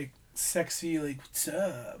this like sexy like "what's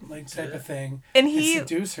up" like type of thing And and he,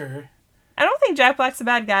 seduce her. I don't think Jack Black's a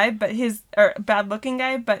bad guy, but bad looking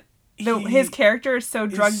guy, but his character is so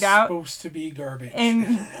drugged out Supposed to be garbage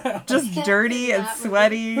and just Yeah, dirty in and that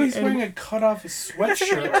sweaty. He's and- wearing a cut off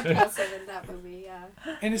sweatshirt. repulsive in that movie,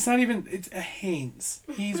 yeah. And it's a Hanes.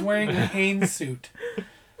 He's wearing a Hanes suit.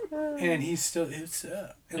 And he's still,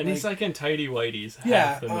 And he's like in tighty whities half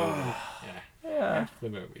Yeah, the movie. Yeah. Half the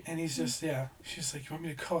movie. and he's just, she's like, "You want me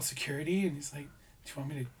to call security?" And he's like, "Do you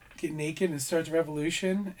want me to get naked and start the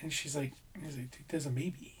revolution?" And he's like, "There's a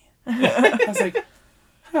maybe." I was like,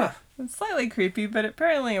 huh. It's slightly creepy, but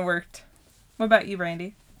apparently it worked. What about you,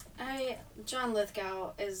 Brandy? John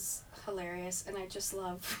Lithgow is hilarious, and I just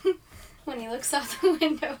love when he looks out the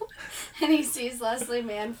window and he sees Leslie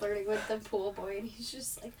Mann flirting with the pool boy, and he's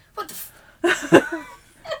just like, "What the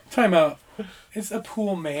Time out. It's a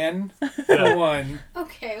pool man, for one.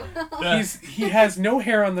 Okay, well, He has no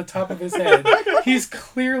hair on the top of his head. He's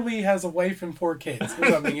clearly has a wife and 4 kids or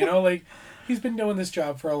something, like, he's been doing this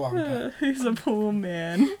job for a long time. He's a pool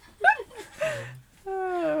man.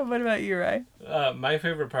 What about you, Ray? My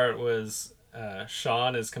favorite part was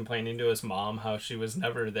Sean is complaining to his mom how she was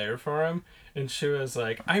never there for him. And she was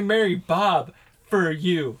like, "I married Bob for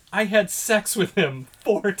you. I had sex with him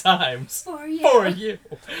 4 times. for you." For you."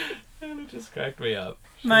 And it just cracked me up.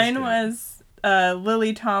 Mine great. was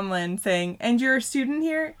Lily Tomlin saying, "And you're a student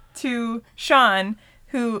here?" to Sean,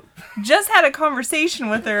 who just had a conversation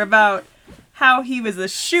with her about how he was a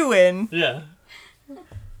shoo-in Yeah.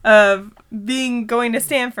 of going to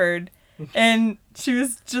Stanford. And she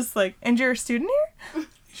was just like, "And you're a student here?"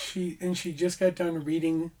 She just got done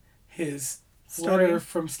reading his Story. letter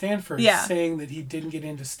from Stanford Yeah. saying that he didn't get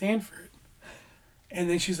into Stanford. And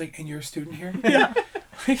then she's like, "And you're a student here?" Yeah.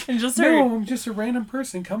 Like, And just no, I'm just a random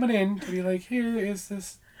person coming in to be like, "Here is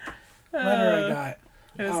this letter I got."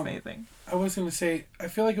 It was amazing. I was going to say, I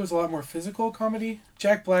feel like it was a lot more physical comedy.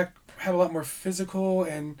 Jack Black had a lot more physical,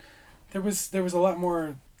 and there was a lot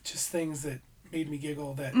more just things that made me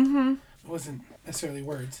giggle that wasn't necessarily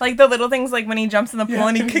words. Like the little things, like when he jumps in the pool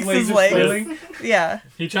and he kicks his laser legs. flailing. Yeah.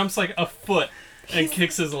 He jumps like a foot and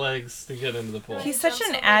kicks his legs to get into the pool. He's such Jumps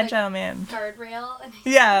an over agile man. the guardrail, and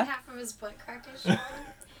Yeah. half of his butt crack is showing.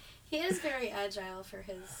 He is very agile for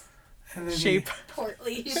his And then Shape.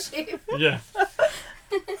 portly shape. Yeah.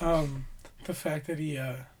 The fact that he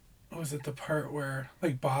was it the part where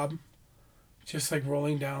like Bob just like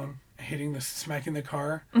rolling down, smacking the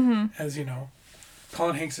car, as you know,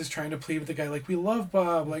 Colin Hanks is trying to plead with the guy, like, we love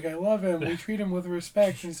Bob, like, I love him, we treat him with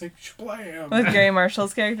respect, and he's like, blam. With Gary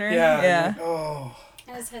Marshall's character? Yeah. Like, oh.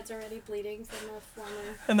 And his head's already bleeding from a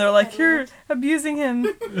former... And they're like, you're abusing him.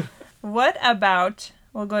 What about,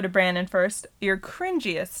 we'll go to Brandon first, your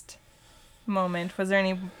cringiest moment? Was there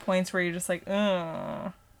any points where you're just like,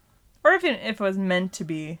 ugh? Or if it was meant to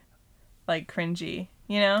be, like, cringy,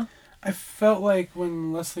 you know? I felt like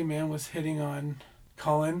when Leslie Mann was hitting on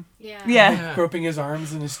Colin, Yeah. groping his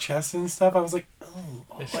arms and his chest and stuff, I was like, oh.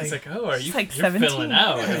 And she's like, oh, are you like you're 17. filling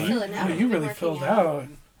out? Yeah, you really filled out.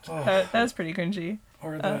 Oh. That was pretty cringy.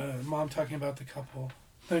 Or the mom talking about the couple.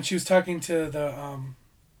 Then she was talking to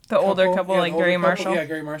the older couple, like Gary Marshall. Yeah,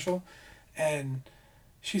 Gary Marshall. And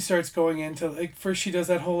she starts going into, like, first she does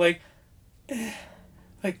that whole, like,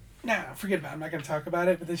 nah, forget about it. I'm not going to talk about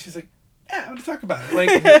it. But then she's like, yeah, I'm going to talk about it.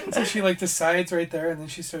 Like, so she, like, decides right there. And then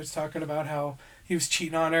she starts talking about how he was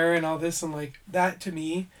cheating on her and all this. And, like, that to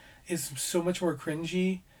me is so much more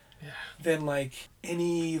cringy than, like,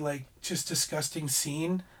 any, like, just disgusting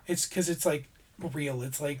scene. It's because it's, like, real.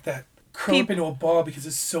 It's like that curl up into a ball because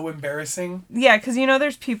it's so embarrassing. Yeah, because you know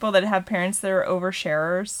there's people that have parents that are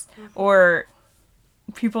oversharers or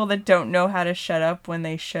people that don't know how to shut up when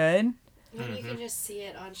they should. And you can just see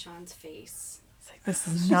it on Sean's face. It's like, this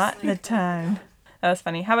is not the time. That was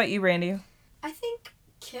funny. How about you, Randy? I think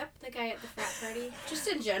Kip, the guy at the frat party, just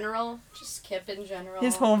in general, just Kip in general.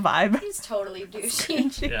 His whole vibe. He's totally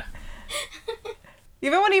douchey. Yeah.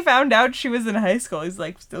 Even when he found out she was in high school, he's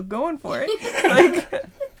like, still going for it. Like,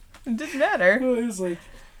 it didn't matter. Well, it was like,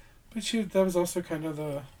 but that was also kind of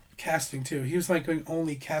the casting too. He was like an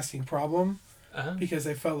only casting problem because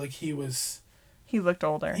I felt like he looked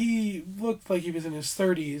older. He looked like he was in his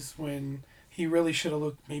 30s when he really should have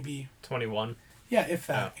looked maybe 21. Yeah, if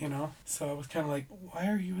that, you know. So I was kind of like, why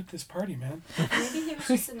are you at this party, man? Maybe he was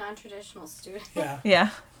just a non-traditional student. Yeah.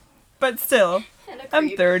 But still, I'm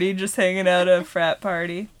 30, just hanging out at a frat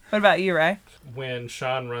party. What about you, Rai? When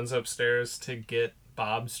Sean runs upstairs to get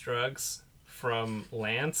Bob's drugs from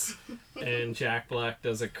Lance, and Jack Black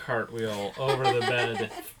does a cartwheel over the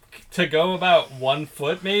bed to go about 1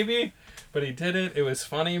 foot, maybe. But he did it. It was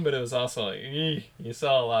funny, but it was also like, you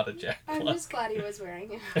saw a lot of Jack Black. I'm just glad he was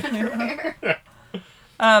wearing underwear.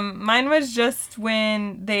 Mine was just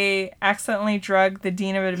when they accidentally drug the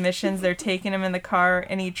dean of admissions. They're taking him in the car,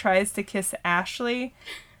 and he tries to kiss Ashley.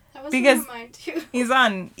 That was because mine too. He's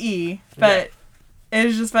on E, but it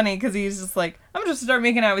was just funny because he's just like, I'm just start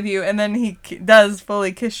making out with you, and then he does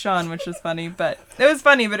fully kiss Sean, which was funny. But it was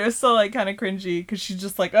funny, but it was still like kind of cringy because she's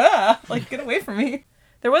just like, like get away from me.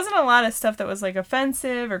 There wasn't a lot of stuff that was like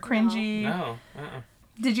offensive or cringy. No.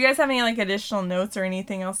 Did you guys have any like additional notes or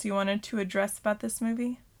anything else you wanted to address about this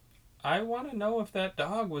movie? I want to know if that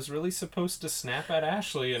dog was really supposed to snap at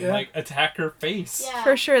Ashley and like attack her face. Yeah,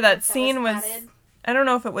 for sure, that scene was. added. I don't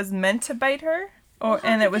know if it was meant to bite her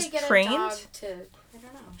and it was trained. I don't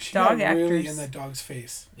know. She dog got really actors. in that dog's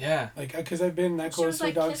face. Yeah. Like, because I've been that close to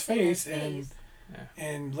a dog's face,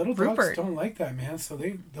 and little Rupert. dogs don't like that, man. So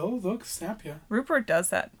they'll snap you. Rupert does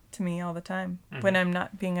that to me all the time when I'm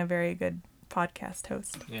not being a very good podcast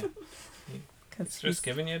host. Yeah. Because just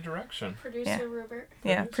giving you direction. Producer Rupert.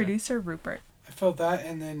 Yeah, producer Rupert. I felt that,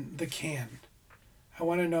 and then the can. I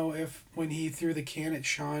want to know if when he threw the can at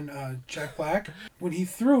Sean, Jack Black, when he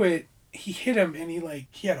threw it, he hit him, and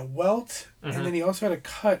he had a welt, and then he also had a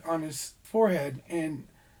cut on his forehead, and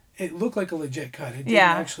it looked like a legit cut. It didn't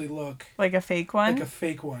actually look like a fake one. Like a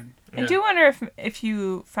fake one. I do wonder if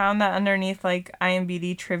you found that underneath like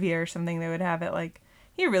IMDb trivia or something, they would have it like,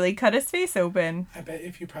 he really cut his face open. I bet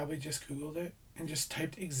if you probably just Googled it and just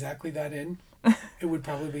typed exactly that in, it would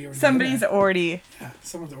probably be already someone's already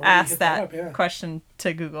asked that question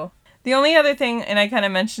to Google. The only other thing, and I kind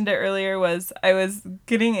of mentioned it earlier, was I was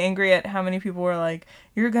getting angry at how many people were like,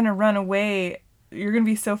 you're going to run away. You're going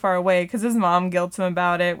to be so far away. Because his mom guilts him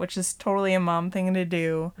about it, which is totally a mom thing to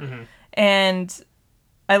do. Mm-hmm. And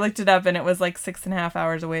I looked it up, and it was like 6.5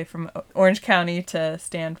 hours away from Orange County to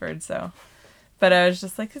Stanford. But I was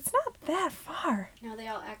just like, it's not that far. No, they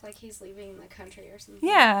all act like he's leaving the country or something.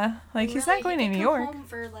 Yeah, like he's not going to New York. Home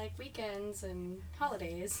for like weekends and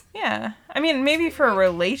holidays. Yeah, I mean, maybe for a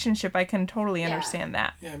relationship, I can totally understand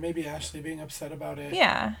that. Yeah, maybe Ashley being upset about it.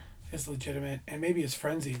 Yeah, is legitimate, and maybe his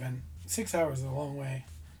friends even. 6 hours is a long way.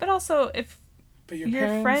 But also, if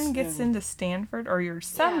your friend gets into Stanford or your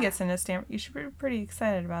son gets into Stanford, you should be pretty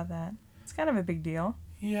excited about that. It's kind of a big deal.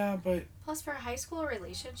 Yeah, but plus for a high school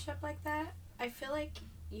relationship like that, I feel like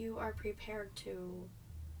you are prepared to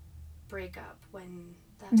break up when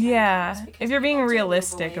that time comes, if you're being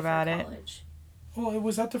realistic about it. Well,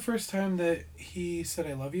 was that the first time that he said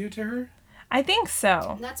 "I love you" to her? I think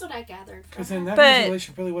so. And that's what I gathered from Because then it. that But- means the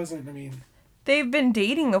relationship really wasn't. I mean, They've been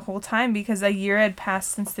dating the whole time because a year had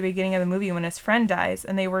passed since the beginning of the movie when his friend dies,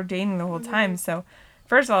 and they were dating the whole time. So,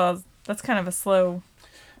 first of all, that's kind of a slow...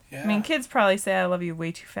 yeah. I mean, kids probably say I love you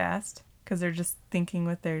way too fast because they're just thinking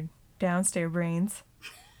with their downstairs brains.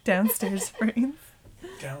 Downstairs brains.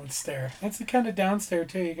 Downstairs. That's the kind of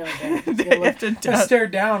downstairs too. You gotta, They have to gotta stare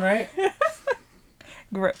down, right?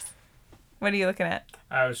 Gross. What are you looking at?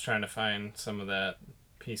 I was trying to find some of that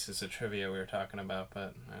pieces of trivia we were talking about,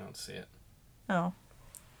 but I don't see it. Oh.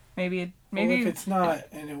 Maybe Well, if it's not,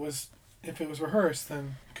 and if it was rehearsed,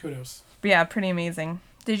 then kudos. Yeah, pretty amazing.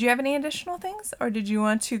 Did you have any additional things, or did you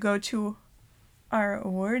want to go to our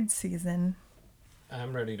award season?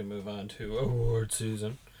 I'm ready to move on to award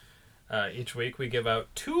season. Each week we give out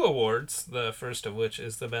 2 awards, the first of which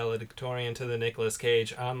is the valedictorian to the Nicolas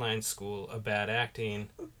Cage Online School of Bad Acting.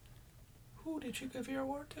 Who did you give your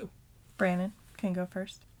award to? Brandon can go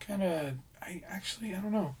first. Kind of. I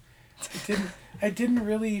don't know. I didn't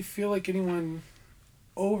really feel like anyone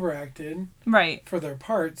overacted Right. for their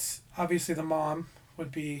parts. Obviously, the mom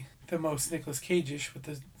would be the most Nicolas Cage-ish with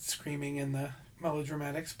the screaming and the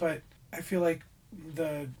melodramatics, but I feel like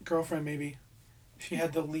the girlfriend, maybe, she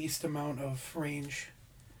had the least amount of range.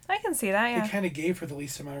 I can see that, They yeah. kind of gave her the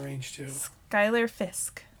least amount of range, too. Skylar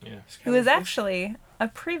Fisk, Yeah. who is actually a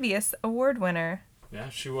previous award winner. Yeah,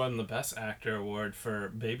 she won the Best Actor award for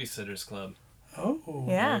Babysitter's Club. Oh.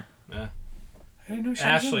 Yeah. Yeah. I didn't know she was in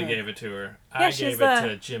Ashley that. gave it to her. Yeah, I she's gave it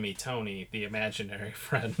to Jimmy Tony, the imaginary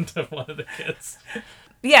friend of one of the kids.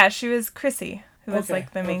 Yeah, she was Chrissy, who was Okay,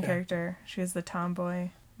 like the main okay. character. She was the tomboy,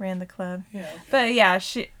 ran the club. Yeah. Okay. But yeah,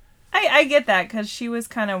 I get that because she was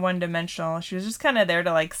kind of one-dimensional. She was just kind of there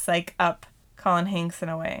to like psych up Colin Hanks in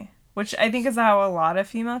a way, which I think is how a lot of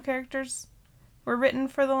female characters were written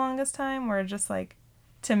for the longest time, were just like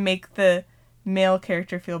to make the male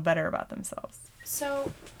character feel better about themselves.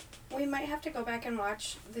 So, we might have to go back and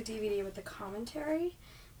watch the DVD with the commentary,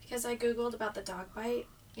 because I googled about the dog bite,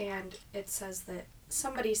 and it says that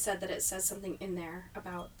somebody said that it says something in there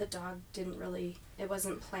about the dog it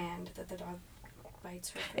wasn't planned that the dog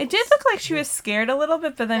bites her face. It did look like she was scared a little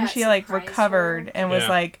bit, but then Yeah, she like surprised recovered her. and was Yeah.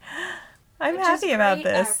 like, I'm Which is happy about great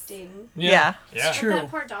this. acting. Yeah. Yeah. It's true. But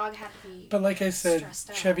that poor dog had to be But like I said, stressed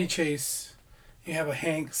out. Chevy Chase, you have a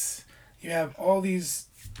Hanks, you have all these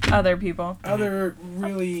Other people. other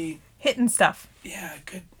really, Hitting stuff. yeah,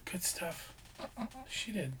 good stuff.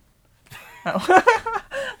 She did. Oh.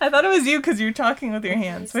 I thought it was you because you're talking with your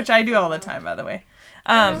hands, which I do all the time, by the way.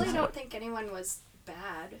 I really don't think anyone was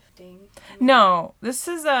bad. No, this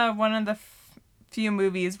is one of the few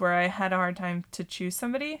movies where I had a hard time to choose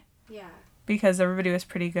somebody Yeah. because everybody was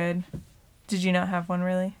pretty good. Did you not have one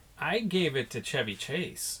really? I gave it to Chevy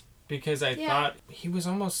Chase because I Yeah. thought he was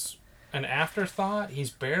almost an afterthought. He's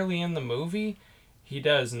barely in the movie. He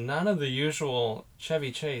does none of the usual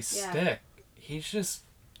Chevy Chase Yeah. stick. He's just...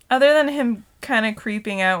 Other than him kind of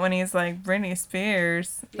creeping out when he's like Britney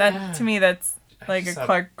Spears. Yeah. That to me, that's like a just thought-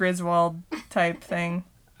 Clark Griswold type thing.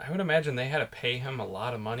 I would imagine they had to pay him a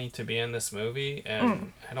lot of money to be in this movie,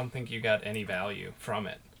 and I don't think you got any value from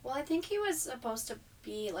it. Well, I think he was supposed to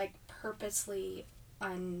be like purposely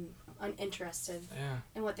uninterested Yeah.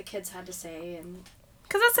 in what the kids had to say and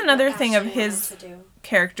Because that's another what thing of Ashley wanted his to do.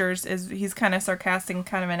 characters is he's kind of sarcastic and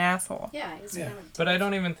kind of an asshole. Yeah, he's Yeah. kind of. But I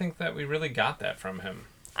don't even think that we really got that from him.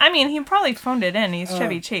 I mean, he probably phoned it in. He's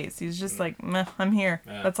Chevy Chase. He's just like, meh, I'm here.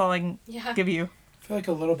 Yeah. That's all I can Yeah. give you. I feel like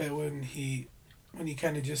a little bit when he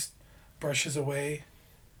kind of just brushes away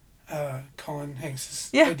Colin Hanks'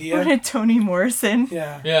 Yeah, idea. or did Toni Morrison.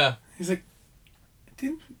 Yeah. Yeah. He's like,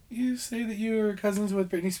 didn't you say that you were cousins with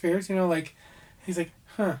Britney Spears? You know, like, he's like,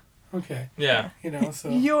 huh, okay. Yeah. You know, so.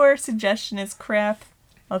 Your suggestion is crap.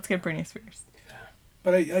 Let's get Britney Spears.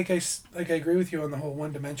 But I agree with you on the whole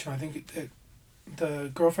one-dimensional. I think that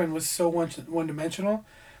the girlfriend was so one-dimensional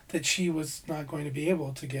that she was not going to be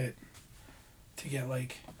able to get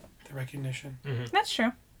like the recognition. That's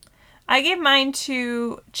true. I gave mine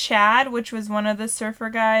to Chad, which was one of the surfer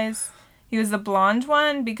guys. He was the blonde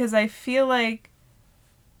one because I feel like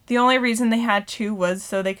the only reason they had 2 was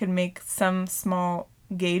so they could make some small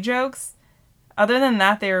gay jokes. Other than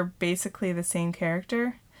that, they were basically the same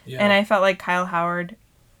character. Yeah. And I felt like Kyle Howard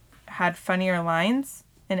had funnier lines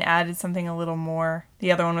and added something a little more.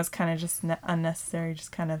 The other one was kind of just unnecessary,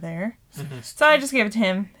 just kind of there. So I just gave it to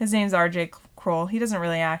him. His name's RJ Kroll. He doesn't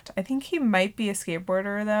really act. I think he might be a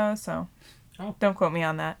skateboarder, though, so don't quote me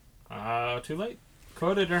on that. Too late.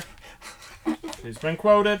 Quoted her. She's been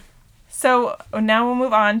quoted. So now we'll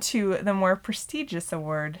move on to the more prestigious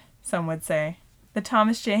award, some would say. the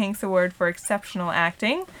Thomas J. Hanks Award for Exceptional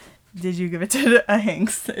Acting. Did you give it to a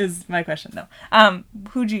Hanks? Is my question though.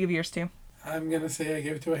 Who'd you give yours to? I'm gonna say I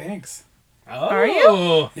gave it to a Hanks. Oh. Are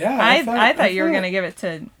you? Yeah. I thought you were gonna give it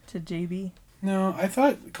to JB. No, I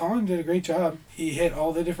thought Colin did a great job. He hit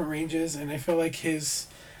all the different ranges, and I feel like I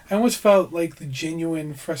almost felt like the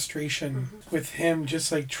genuine frustration with him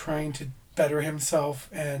just like trying to better himself,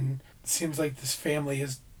 and it seems like this family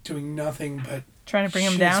is doing nothing but trying to bring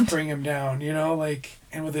him just down. bring him down, you know, like,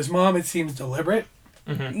 and with his mom it seems deliberate.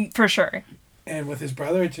 Mm-hmm. For sure. And with his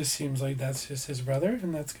brother it just seems like that's just his brother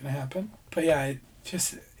and that's gonna happen. But yeah,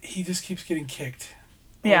 he just keeps getting kicked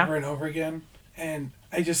over and over again. And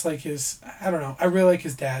I just like I don't know, I really like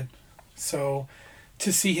his dad. So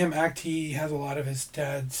to see him act, he has a lot of his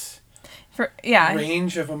dad's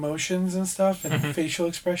range of emotions and stuff and facial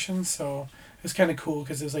expressions. So it was kind of cool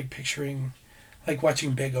because it was like picturing, like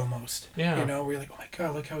watching Big almost. Yeah. You know, where you're like, oh my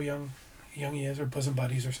God, look how young he is, or bosom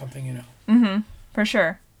buddies or something, you know. Mm-hmm. For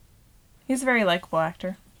sure. He's a very likable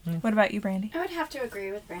actor. What about you, Brandy? I would have to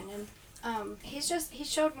agree with Brandon. He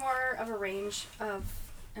showed more of a range of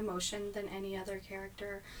emotion than any other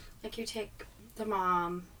character. Like, you take the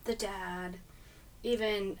mom, the dad,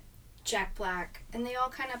 even Jack Black, and they all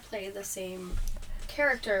kind of play the same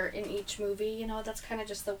character in each movie. You know, that's kind of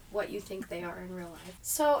just what you think they are in real life.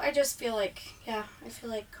 So I just feel like,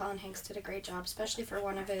 Colin Hanks did a great job, especially for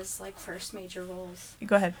one of his like first major roles.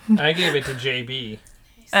 Go ahead. I gave it to JB.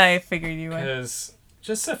 Nice. I figured you would. Because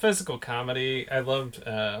just a physical comedy. I loved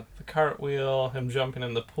the cartwheel, him jumping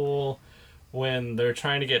in the pool, when they're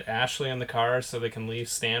trying to get Ashley in the car so they can leave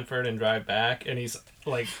Stanford and drive back, and he's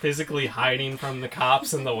like physically hiding from the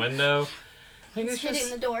cops in the window. He's hitting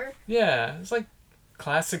the door. Yeah, it's like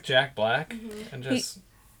classic Jack Black, and just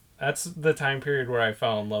that's the time period where I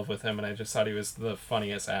fell in love with him, and I just thought he was the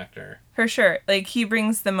funniest actor. For sure, like he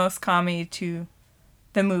brings the most comedy to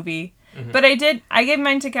the movie. But I gave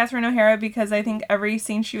mine to Catherine O'Hara because I think every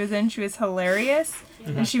scene she was in, she was hilarious,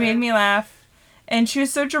 and she made me laugh. And she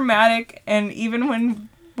was so dramatic, and even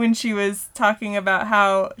when she was talking about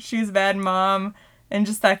how she was a bad mom and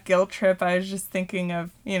just that guilt trip, I was just thinking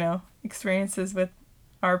of, you know, experiences with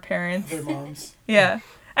our parents. Their moms. Yeah.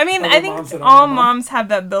 I mean, Other I think all moms have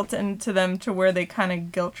that built into them to where they kind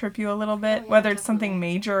of guilt trip you a little bit, whether it's something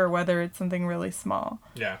major or whether it's something really small.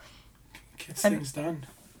 Yeah. Gets things done.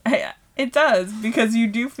 It does, because you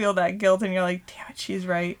do feel that guilt, and you're like, damn it, she's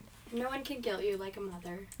right. No one can guilt you like a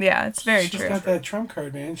mother. Yeah, it's very true. She's got that trump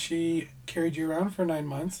card, man. She carried you around for 9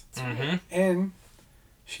 months, and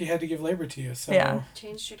she had to give labor to you. So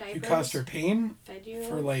changed your diapers. You caused her pain fed you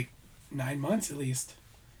for like 9 months at least.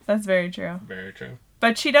 That's very true. Very true.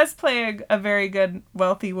 But she does play a very good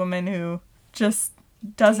wealthy woman who just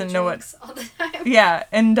doesn't know what. All the time. Yeah,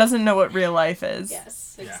 and doesn't know what real life is.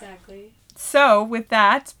 Yes, exactly. So with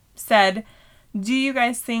that said, do you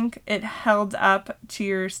guys think it held up to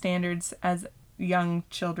your standards as young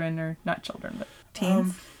children, or not children, but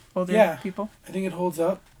teens, older people? I think it holds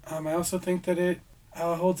up. I also think that it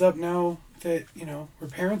holds up now that, you know, we're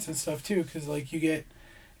parents and stuff too, because like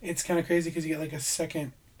it's kind of crazy because you get like a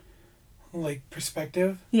second like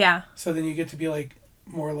perspective. Yeah. So then you get to be like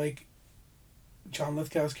more like John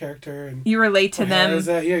Lithgow's character, and you relate to them.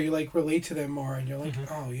 You like relate to them more, and you're like,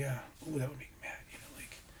 oh yeah, ooh, that would make me mad, you know,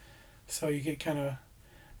 like. So you get kind of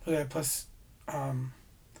look at that. Plus,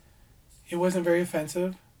 it wasn't very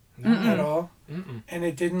offensive at all, and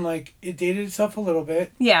it didn't it dated itself a little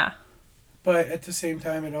bit. Yeah. But at the same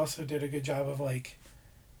time, it also did a good job of like,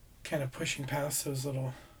 kind of pushing past those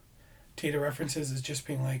little data references as just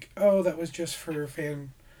being like, oh, that was just for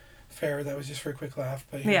fanfare, that was just for a quick laugh,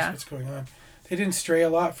 but here's what's going on. They didn't stray a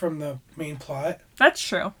lot from the main plot. That's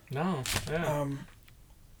true. No. Yeah.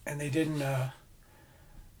 And they didn't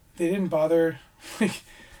bother like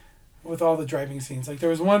with all the driving scenes. Like there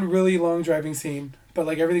was one really long driving scene, but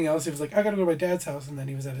like everything else, it was like, I gotta go to my dad's house, and then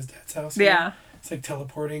he was at his dad's house. Yeah. It's like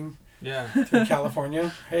teleporting. Yeah. Through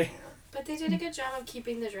California. Hey. But they did a good job of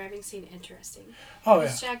keeping the driving scene interesting. Oh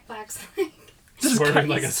yeah. Jack Black's like swerving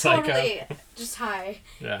like a psycho. Totally just high.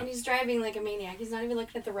 Yeah. And he's driving like a maniac. He's not even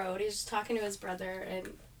looking at the road. He's just talking to his brother,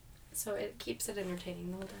 and so it keeps it entertaining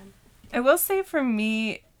the whole time. I will say for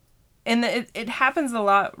me, and it happens a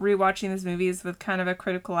lot rewatching these movies with kind of a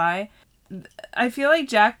critical eye. I feel like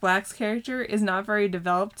Jack Black's character is not very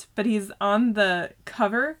developed, but he's on the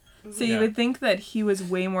cover. So you would think that he was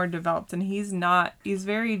way more developed, and he's not. He's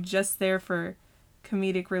very just there for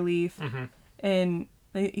comedic relief. And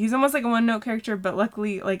he's almost like a one-note character, but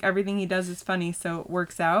luckily, like, everything he does is funny, so it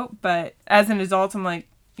works out. But as an adult, I'm like,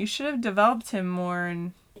 you should have developed him more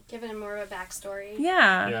and... given him more of a backstory.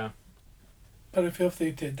 Yeah. But I feel if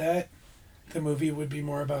they did that, the movie would be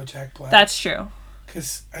more about Jack Black. That's true.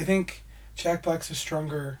 Because I think Jack Black's a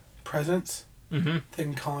stronger presence Mm-hmm.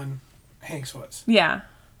 than Colin Hanks was. Yeah.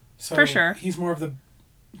 So For sure. He's more of the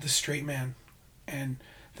straight man and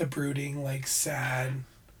the brooding, like, sad,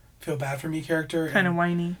 feel bad for me character. Kind of and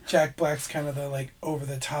whiny. Jack Black's kind of the, like, over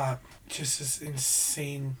the top, just this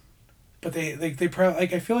insane. But they probably,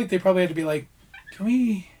 like, I feel like they probably had to be like, can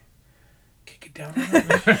we kick it down a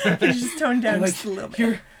little bit? Just toned down Like, just a little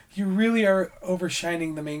bit. you really are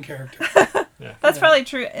overshining the main character. Yeah. That's probably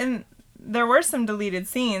true. And there were some deleted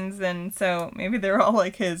scenes, and so maybe they were all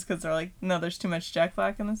like his because they're like, no, there's too much Jack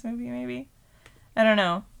Black in this movie, maybe. I don't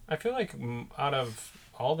know. I feel like out of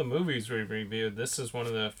all the movies we reviewed, this is one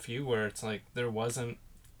of the few where it's like there wasn't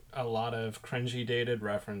a lot of cringy dated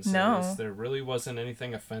references. No. There really wasn't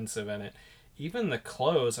anything offensive in it. Even the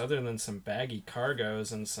clothes, other than some baggy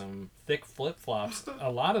cargos and some thick flip-flops,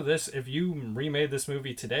 a lot of this, if you remade this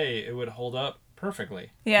movie today, it would hold up perfectly.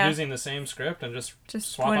 Yeah. Using the same script and just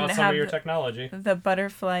swap wouldn't out some of have your technology. the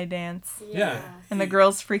butterfly dance. Yeah. And the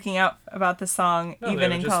girls freaking out about the song, No, even they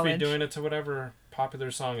would in just college. be doing it to whatever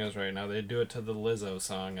popular song is right now. They'd do it to the Lizzo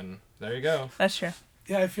song, and there you go. That's true.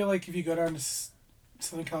 Yeah, I feel like if you go down to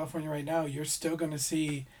Southern California right now, you're still going to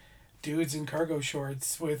see dudes in cargo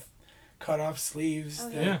shorts with cut-off sleeves Oh,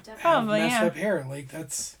 that yeah, Yeah. definitely. have Probably, messed yeah. up hair. Like,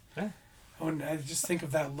 that's... Yeah. I just think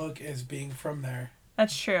of that look as being from there.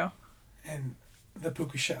 That's true. And the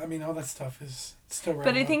puka shell, I mean, all that stuff is still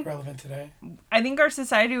But I think- relevant today. I think our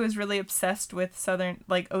society was really obsessed with Southern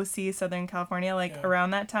California, Yeah.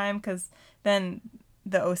 around that time, because then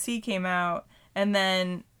the OC came out, and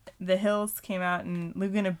then The Hills came out, and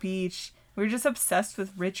Laguna Beach. We were just obsessed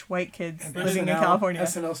with rich white kids And living in SNL California.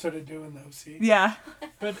 SNL started doing the OC. Yeah.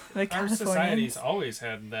 But The our Californians. society's always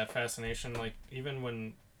had that fascination. Like, even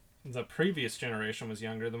when the previous generation was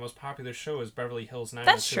younger, the most popular show is Beverly Hills 90210,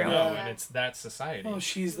 That's true. Yeah. and it's that society. Oh,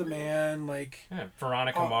 She's the Man, like... Yeah,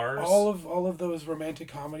 Veronica Mars. All of those romantic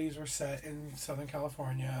comedies were set in Southern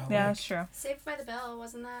California. Yeah, like, that's true. Saved by the Bell,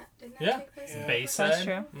 wasn't that? Didn't that Yeah. take place? Yeah. in Bayside. That's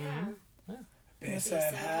true. Mhm. Yeah.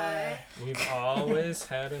 Bayside High. We've always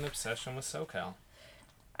had an obsession with SoCal.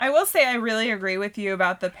 I will say I really agree with you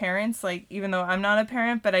about the parents, even though I'm not a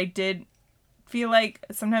parent, but I did feel like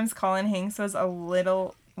sometimes Colin Hanks was a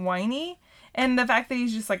little whiny. And the fact that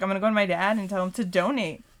he's just like, I'm going to go to my dad and tell him to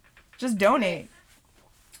donate. Just donate.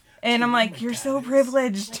 And I'm like, you're so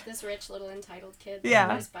privileged. Like this rich little entitled kid Yeah.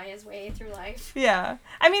 that must buy his way through life. Yeah.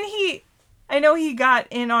 I mean, I know he got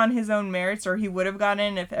in on his own merits, or he would have gotten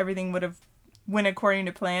in if everything would have went according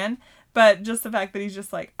to plan. But just the fact that he's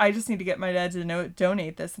just like, I just need to get my dad to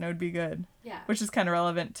donate this and it would be good. Yeah. Which is kind of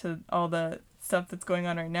relevant to all the stuff that's going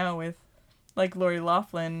on right now with, like, Lori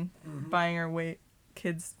Loughlin buying her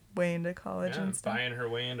kids' way into college Yeah, and stuff. buying her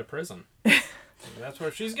way into prison. That's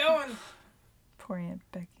where she's going. Poor Aunt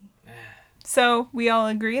Becky. So, we all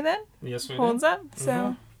agree then? Yes, we Holds do. up?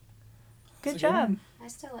 So, good That's a good job. one. I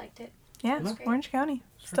still liked it. Yeah, That's great. Orange County.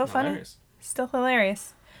 Still funny. Hilarious. Still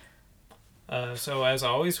hilarious. So as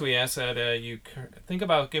always, we ask that you think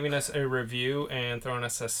about giving us a review and throwing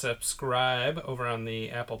us a subscribe over on the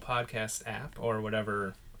Apple Podcast app or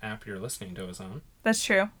whatever app you're listening to us on. That's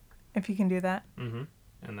true. If you can do that. Mm-hmm.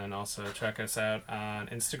 And then also check us out on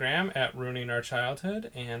Instagram at Ruining Our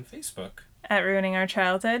Childhood and Facebook. At Ruining Our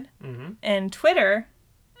Childhood. Mm-hmm. And Twitter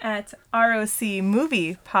at ROC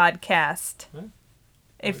Movie Podcast. Yeah.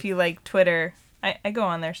 If you like Twitter. I go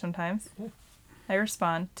on there sometimes. Yeah. I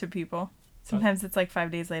respond to people. Sometimes it's like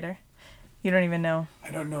 5 days later. You don't even know. I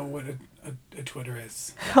don't know what a Twitter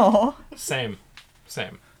is. Oh. Same.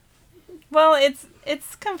 Well,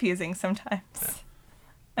 it's confusing sometimes. Yeah.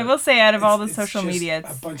 I will say out of all the It's social just media,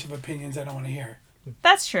 a bunch of opinions I don't want to hear.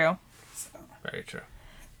 that's true. So, Very true.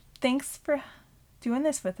 Thanks for doing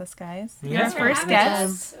this with us, guys. Yeah. You're our Thanks for first having guest.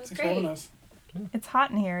 us. It was thanks for having great. us. It's hot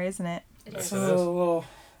in here, isn't it? It Yes, It's is. it a is. little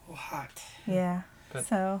hot. Yeah. But-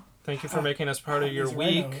 So, Thank you for making us part of your These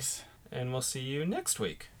week, rhinos. and we'll see you next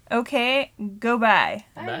week. okay, go bye.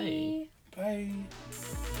 Bye. Bye.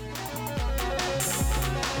 Bye.